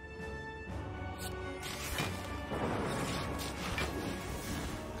Louise.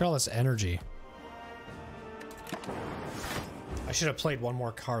 Look at all this energy. I should have played one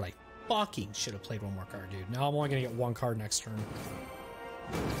more card. I fucking should have played one more card, dude. Now I'm only gonna get 1 card next turn.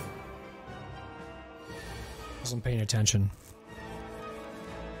 Wasn't paying attention.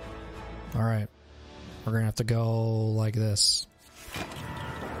 Alright. We're gonna have to go like this.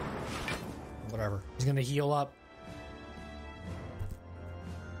 Whatever. He's gonna heal up.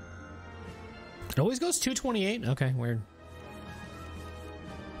 It always goes 228? Okay, weird.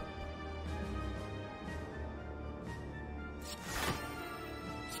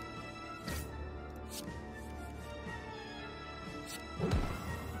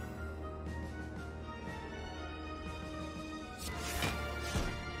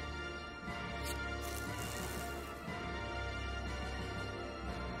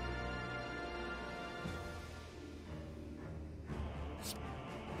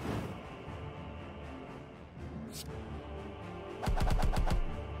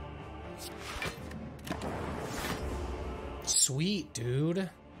 Sweet, dude.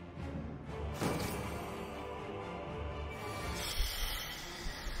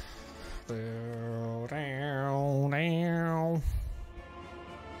 Look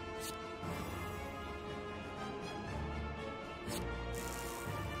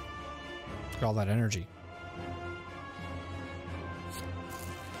at all that energy.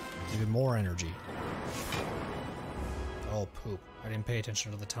 Even more energy. Oh, poop. I didn't pay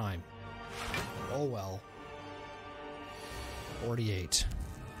attention to the time. Oh, well. 48.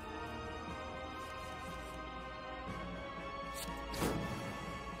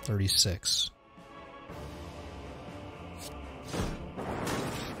 $36.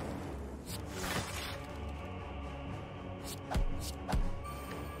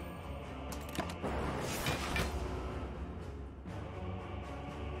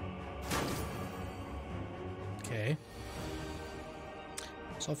 Okay.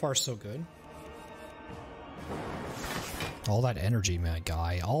 So far, so good. All that energy, my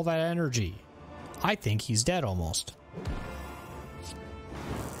guy. All that energy. I think he's dead almost.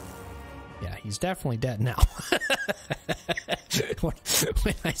 Yeah, he's definitely dead now. when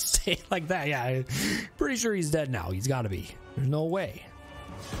I say it like that, yeah, I'm pretty sure he's dead now. He's got to be. There's no way.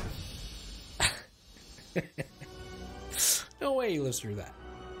 No way he lives through that.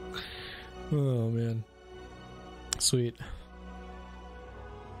 Oh, man. Sweet.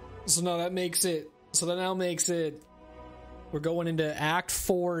 So now that makes it... So that now makes it... We're going into Act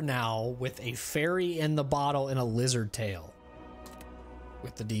 4 now with a fairy in the bottle and a lizard tail.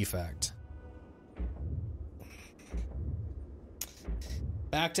 With the defect.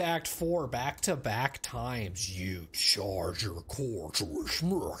 Back to Act 4, back-to-back times. You charge your core to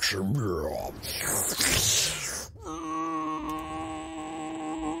destruction.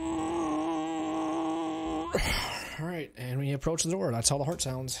 Alright, and we approach the door. That's how the heart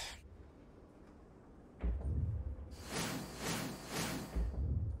sounds.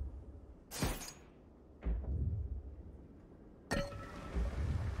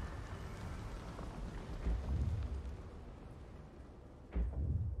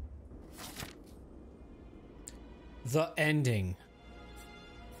 The ending.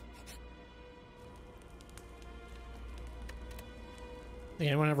 Think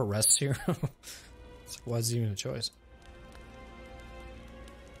anyone ever rests here? It's like, why is it even a choice?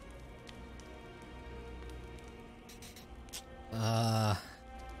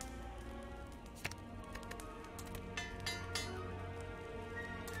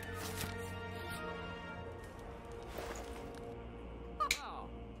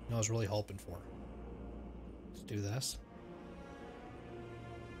 I was really hoping for. Let's do this.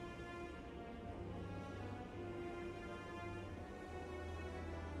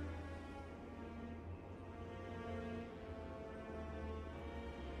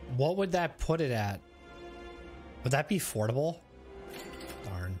 What would that put it at? Would that be affordable?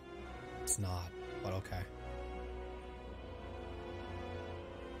 Darn. It's not, but okay.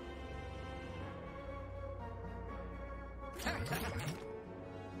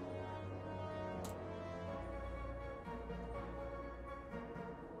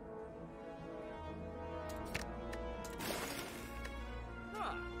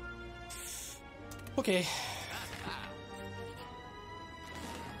 Okay.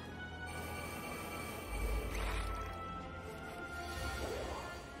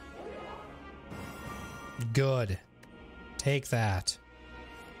 Good. Take that.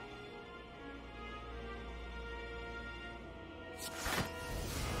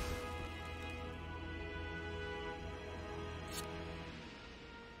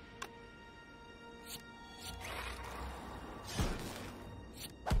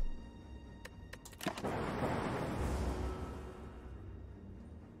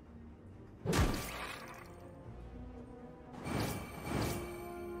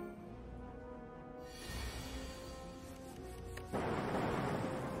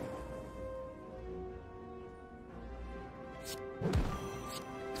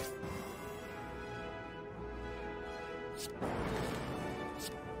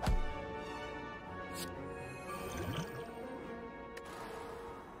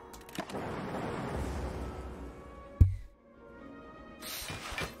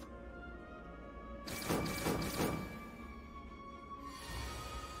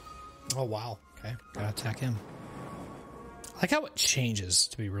 Oh, wow. Okay. Gotta attack him. I like how it changes,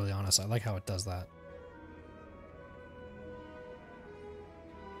 to be really honest. I like how it does that.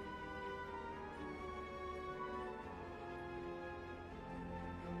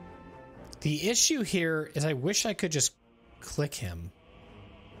 The issue here is I wish I could just click him.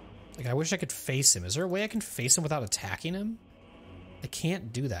 Like, I wish I could face him. Is there a way I can face him without attacking him? I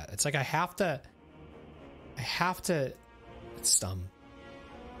can't do that. It's like I have to... It's dumb.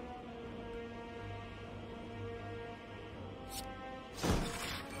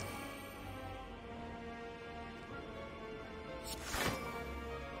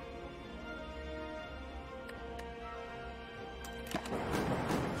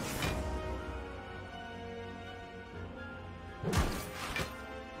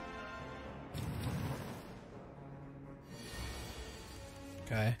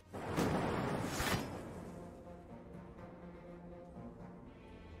 Okay.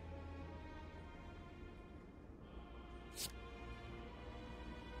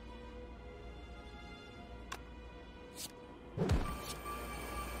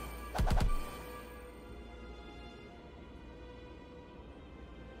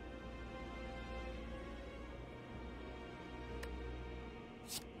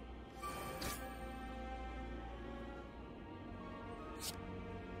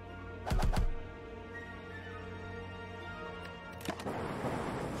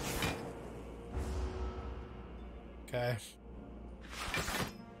 Okay.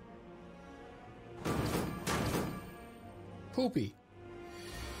 Poopy.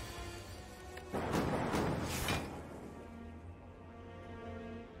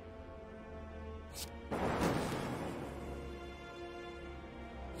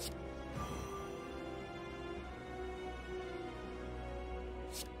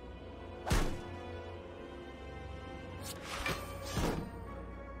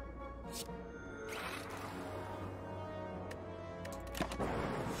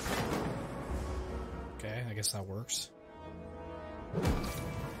 Okay, I guess that works.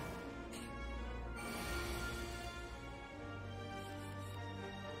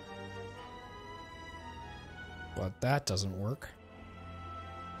 But that doesn't work.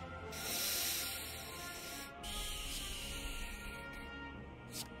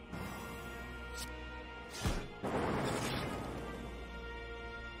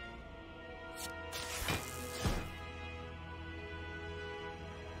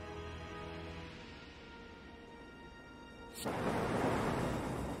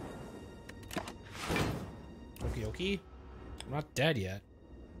 Okie Okie dokie. I'm not dead yet.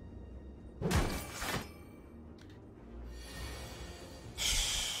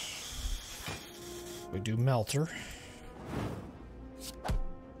 We do melter.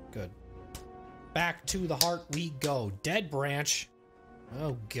 Good. Back to the heart we go. Dead branch.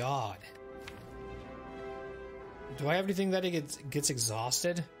 Oh god. Do I have anything that it gets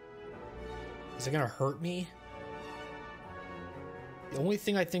exhausted? Is it gonna hurt me? The only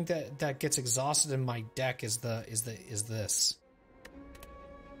thing I think that gets exhausted in my deck is this.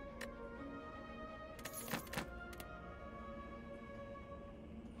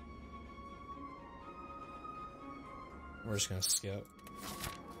 We're just gonna skip.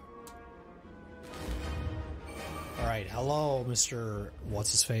 Alright, hello, Mr.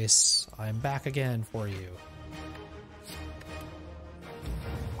 What's-His-Face. I'm back again for you.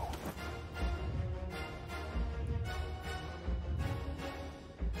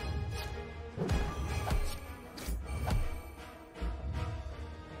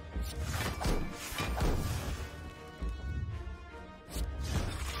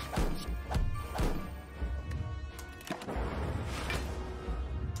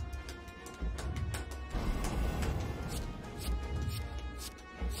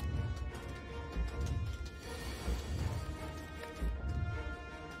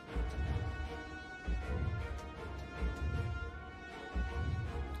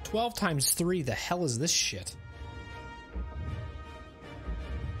 $12 times 3, the hell is this shit?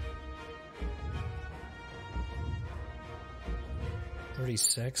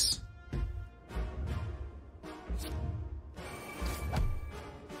 $36.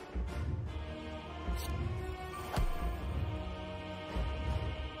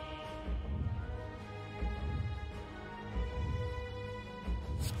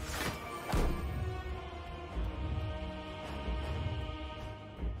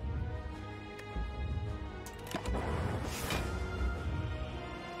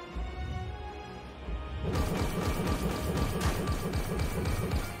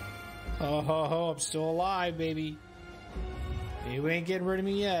 Oh, ho, ho, I'm still alive, baby. You ain't getting rid of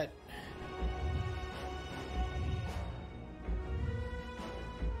me yet.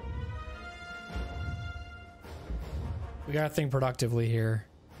 We gotta think productively here.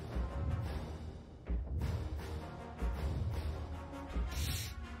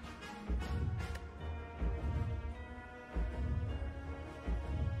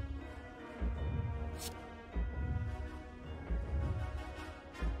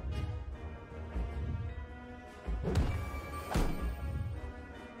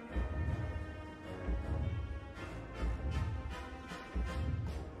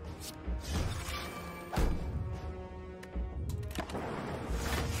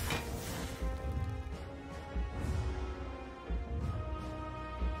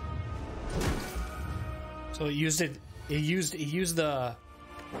 So it used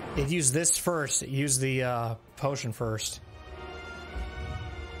this first. It used the potion first.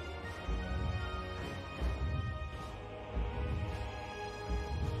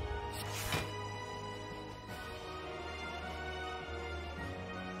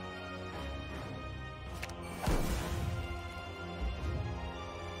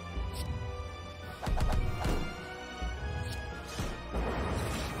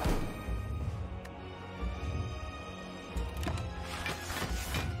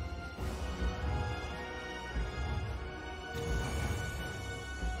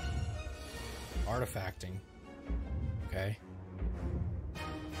 Artifacting. Okay.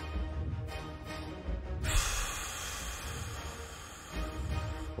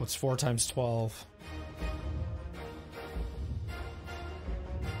 What's 4 times 12?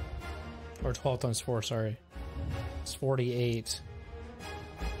 Or 12 times 4, sorry. It's 48.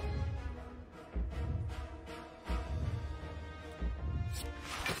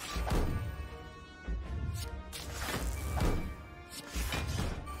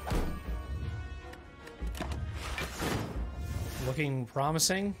 Looking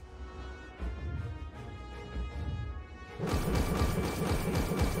promising.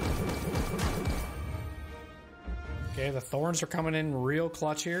 Okay, the thorns are coming in real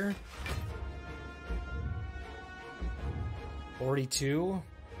clutch here. 42.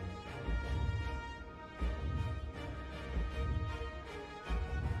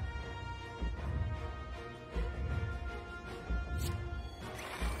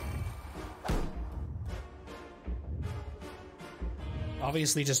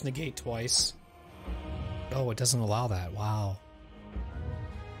 Obviously just negate twice. Oh, it doesn't allow that. Wow.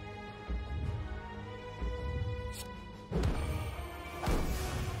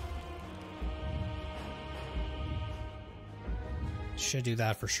 Should do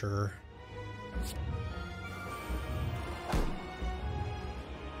that for sure.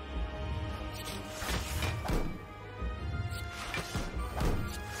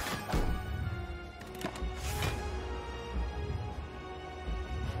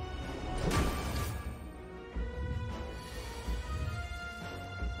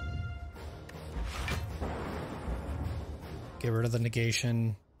 Get rid of the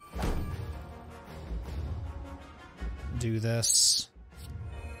negation. Do this.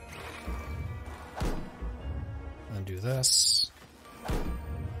 And do this.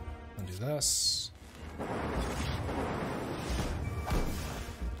 And do this.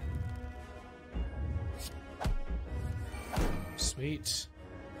 Sweet.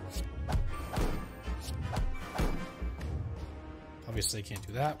 Obviously can't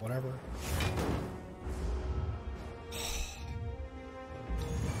do that, whatever.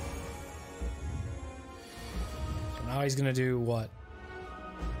 So now he's gonna do what?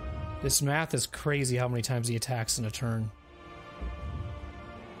 This math is crazy how many times he attacks in a turn.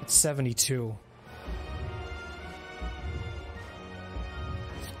 It's 72.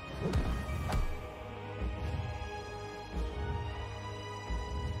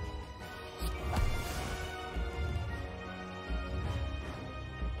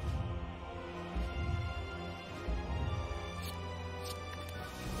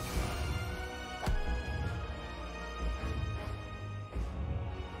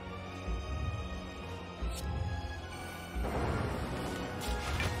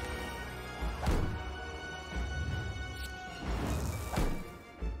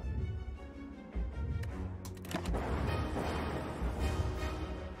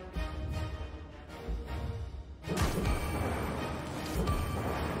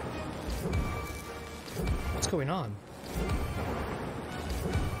 Going on?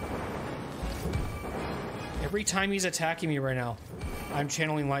 Every time he's attacking me right now, I'm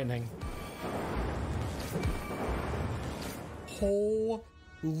channeling lightning. Holy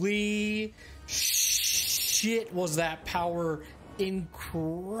shit, was that power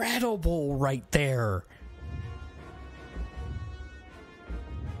incredible right there.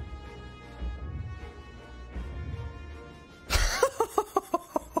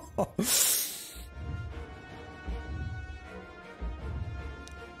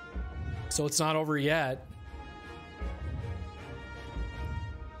 So it's not over yet.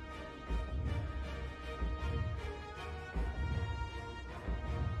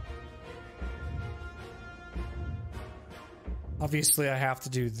 Obviously, I have to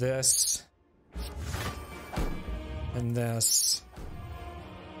do this and this.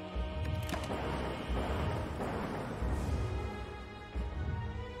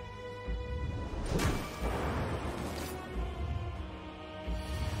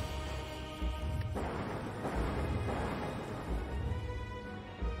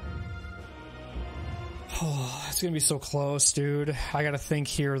 Oh, it's gonna be so close, dude. I gotta think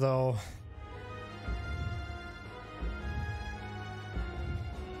here, though.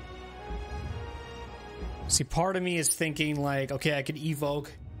 See, part of me is thinking, like, okay, I could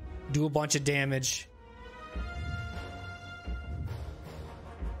evoke, do a bunch of damage.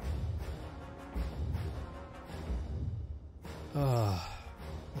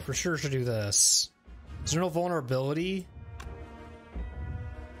 For sure should do this. Is there no vulnerability?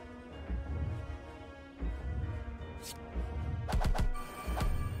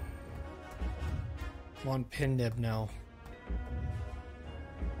 I'm on pin nib now.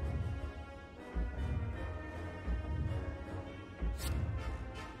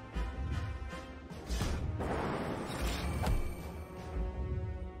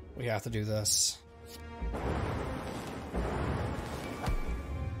 We have to do this.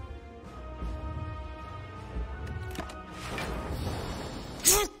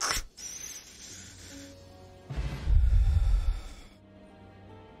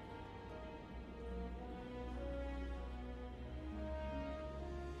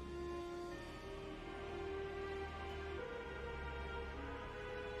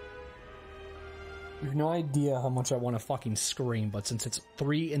 You have no idea how much I want to fucking scream, but since it's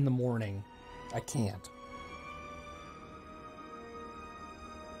 3 in the morning, I can't.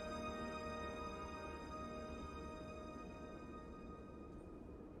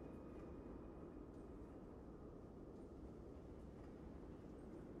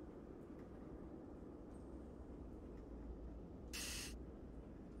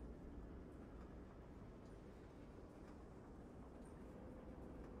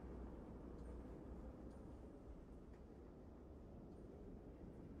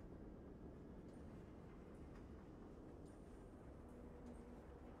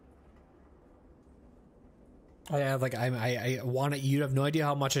 I like I want to. You have no idea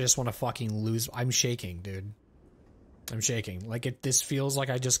how much I just want to fucking lose. I'm shaking, dude. I'm shaking. Like this feels like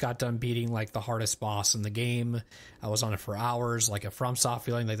I just got done beating like the hardest boss in the game. I was on it for hours, like a FromSoft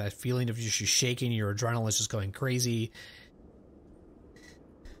feeling, like that feeling of just shaking, your adrenaline's just going crazy.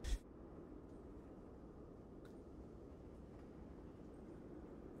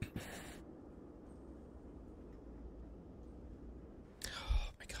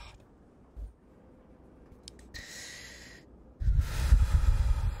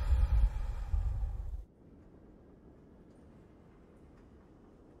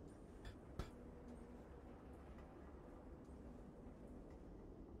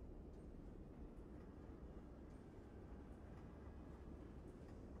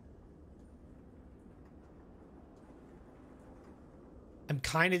 I'm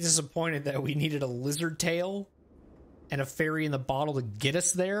kind of disappointed that we needed a lizard tail and a fairy in the bottle to get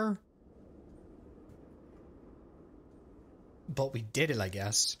us there. But we did it, I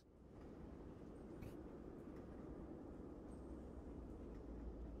guess.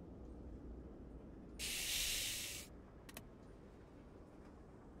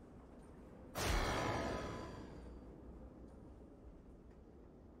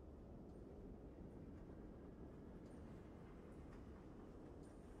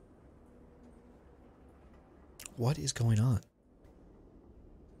 What is going on?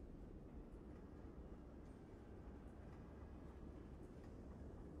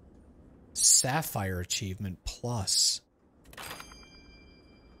 Sapphire achievement plus.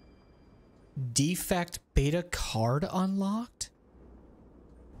 Defect beta card unlocked?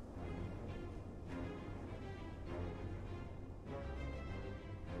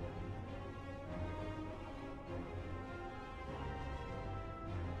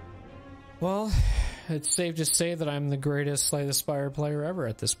 Well, it's safe to say that I'm the greatest Slay the Spire player ever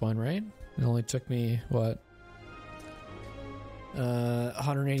at this point, right? It only took me, what,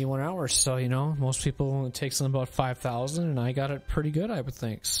 181 hours. So, you know, most people, it takes them about 5,000, and I got it pretty good, I would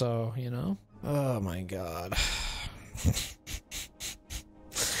think. So, you know. Oh, my God.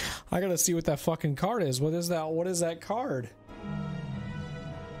 I gotta see what that fucking card is. What is that? What is that card?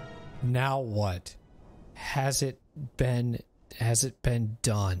 Now what? Has it been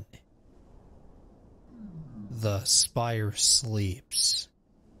done? The Spire sleeps,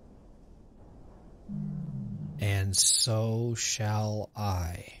 and so shall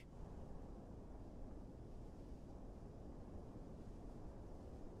I.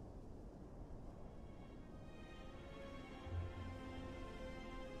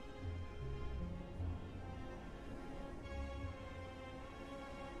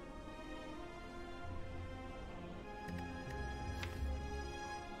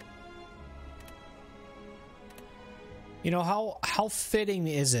 You know, how fitting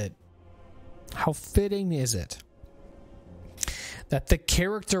is it? How fitting is it that the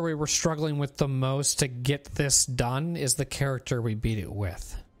character we were struggling with the most to get this done is the character we beat it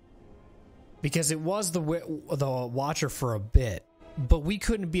with? Because it was the Watcher for a bit, but we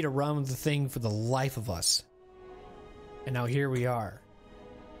couldn't beat around the thing for the life of us. And now here we are.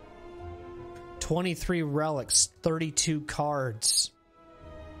 23 relics, 32 cards.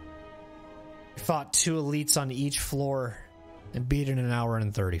 We fought 2 elites on each floor and beat it in an hour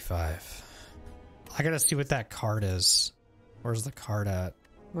and 35. I gotta see what that card is. Where's the card at?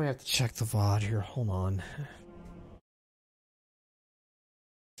 We have to check the VOD here. Hold on.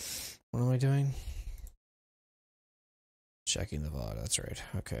 What am I doing? Checking the VOD. That's right.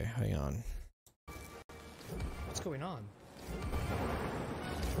 Okay, hang on. What's going on?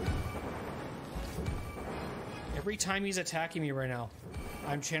 Every time he's attacking me right now,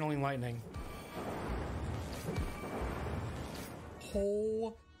 I'm channeling lightning.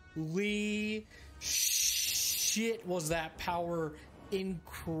 Holy shit, was that power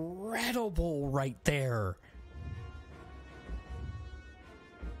incredible right there.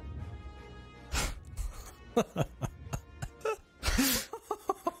 I'm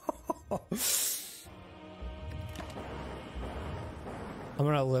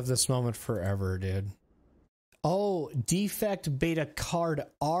gonna live this moment forever, dude. Oh, defect beta card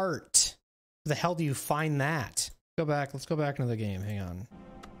art. Where the hell do you find that? Go back. Let's go back into the game. Hang on.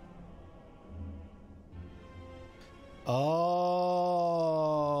 Oh.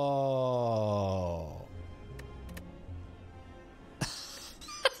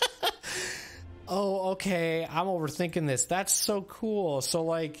 Oh, okay. I'm overthinking this. That's so cool. So,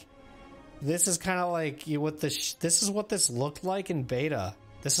 like, this is kind of like what this is what this looked like in beta.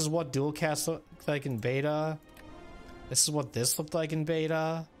 This is what dual cast looked like in beta. This is what this looked like in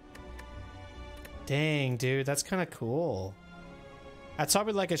beta. Dang, dude, that's kind of cool. That's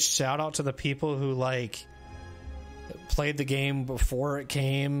probably like a shout out to the people who like played the game before it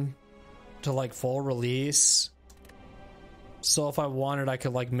came to like full release. So if I wanted, I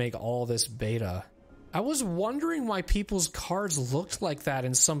could like make all this beta. I was wondering why people's cards looked like that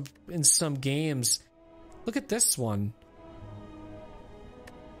in some games. Look at this one.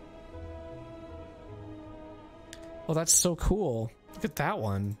 Oh, that's so cool. Look at that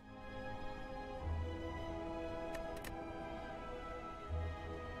one.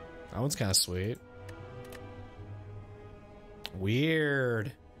 That one's kind of sweet.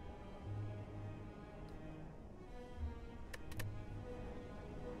 Weird.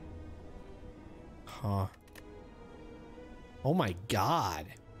 Huh. Oh my god.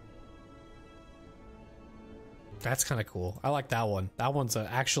 That's kind of cool. I like that one. That one's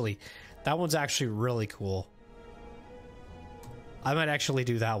actually really cool. I might actually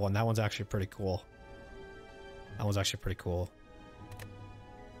do that one. That one's actually pretty cool. That one's actually pretty cool.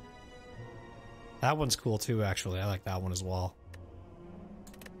 That one's cool too, actually. I like that one as well.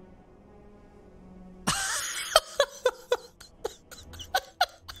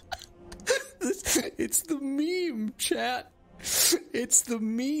 It's the meme, chat. It's the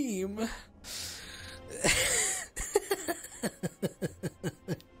meme.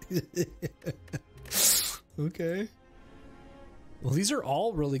 Okay. Well, these are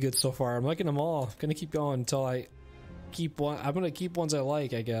all really good so far. I'm liking them all. I'm gonna keep going until I keep one. I'm gonna keep ones I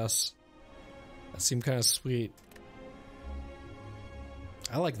like, I guess. That seemed kind of sweet.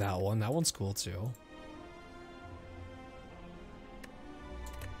 I like that one. That one's cool too.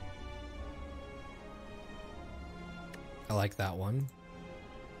 I like that one.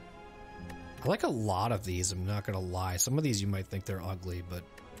 I like a lot of these, I'm not gonna lie. Some of these you might think they're ugly, but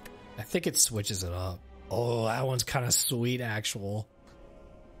I think it switches it up. Oh, that one's kind of sweet, actual.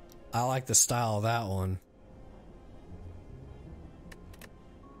 I like the style of that one.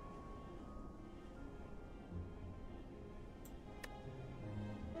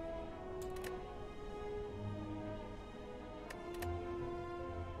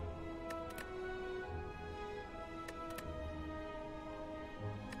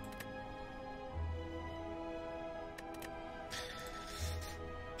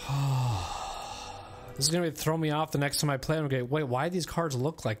 This is gonna throw me off the next time I play. I'm gonna go, wait, why do these cards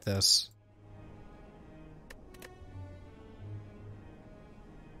look like this?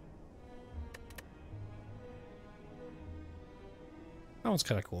 That one's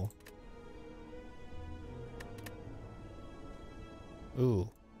kind of cool. Ooh.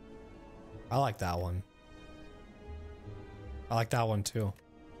 I like that one. I like that one too.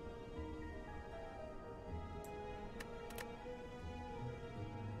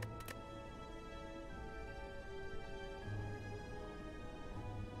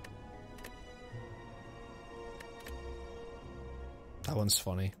 That one's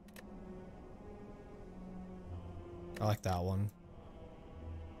funny. I like that one.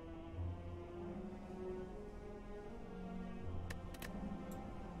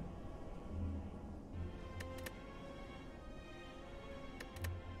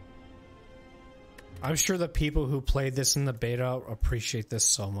 I'm sure the people who played this in the beta appreciate this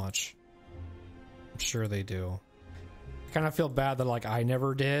so much. I'm sure they do. I kind of feel bad that like I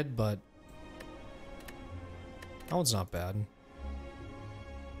never did, but that one's not bad.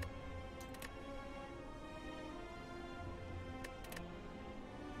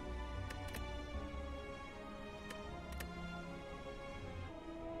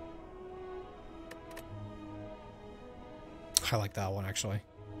 I like that one, actually.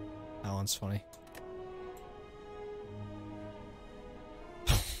 That one's funny.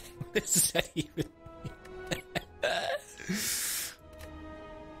 What does that even mean?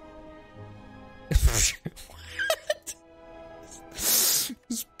 What?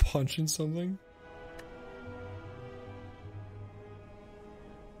 Just punching something?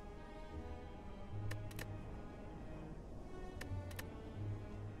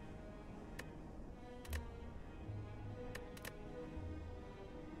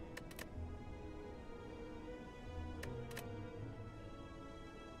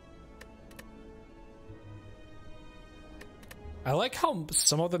 I like how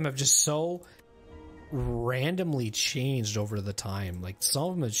some of them have just so randomly changed over the time. Like, some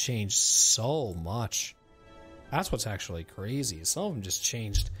of them have changed so much. That's what's actually crazy. Some of them just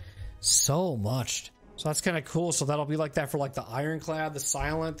changed so much. So that's kind of cool. So that'll be like that for like the Ironclad, the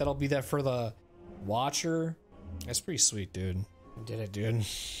Silent. That'll be that for the Watcher. That's pretty sweet, dude. You did it, dude.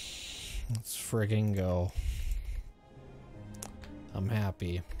 Let's friggin' go. I'm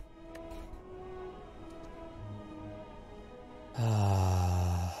happy.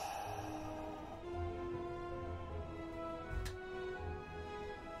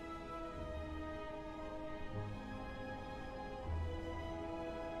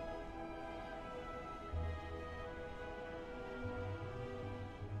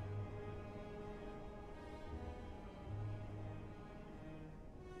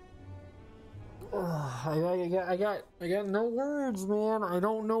 I got no words, man. I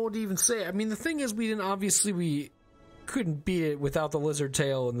don't know what to even say. I mean, the thing is, we couldn't beat it without the lizard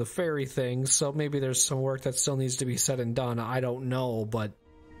tail and the fairy thing, so maybe there's some work that still needs to be said and done. I don't know, but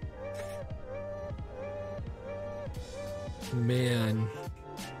man.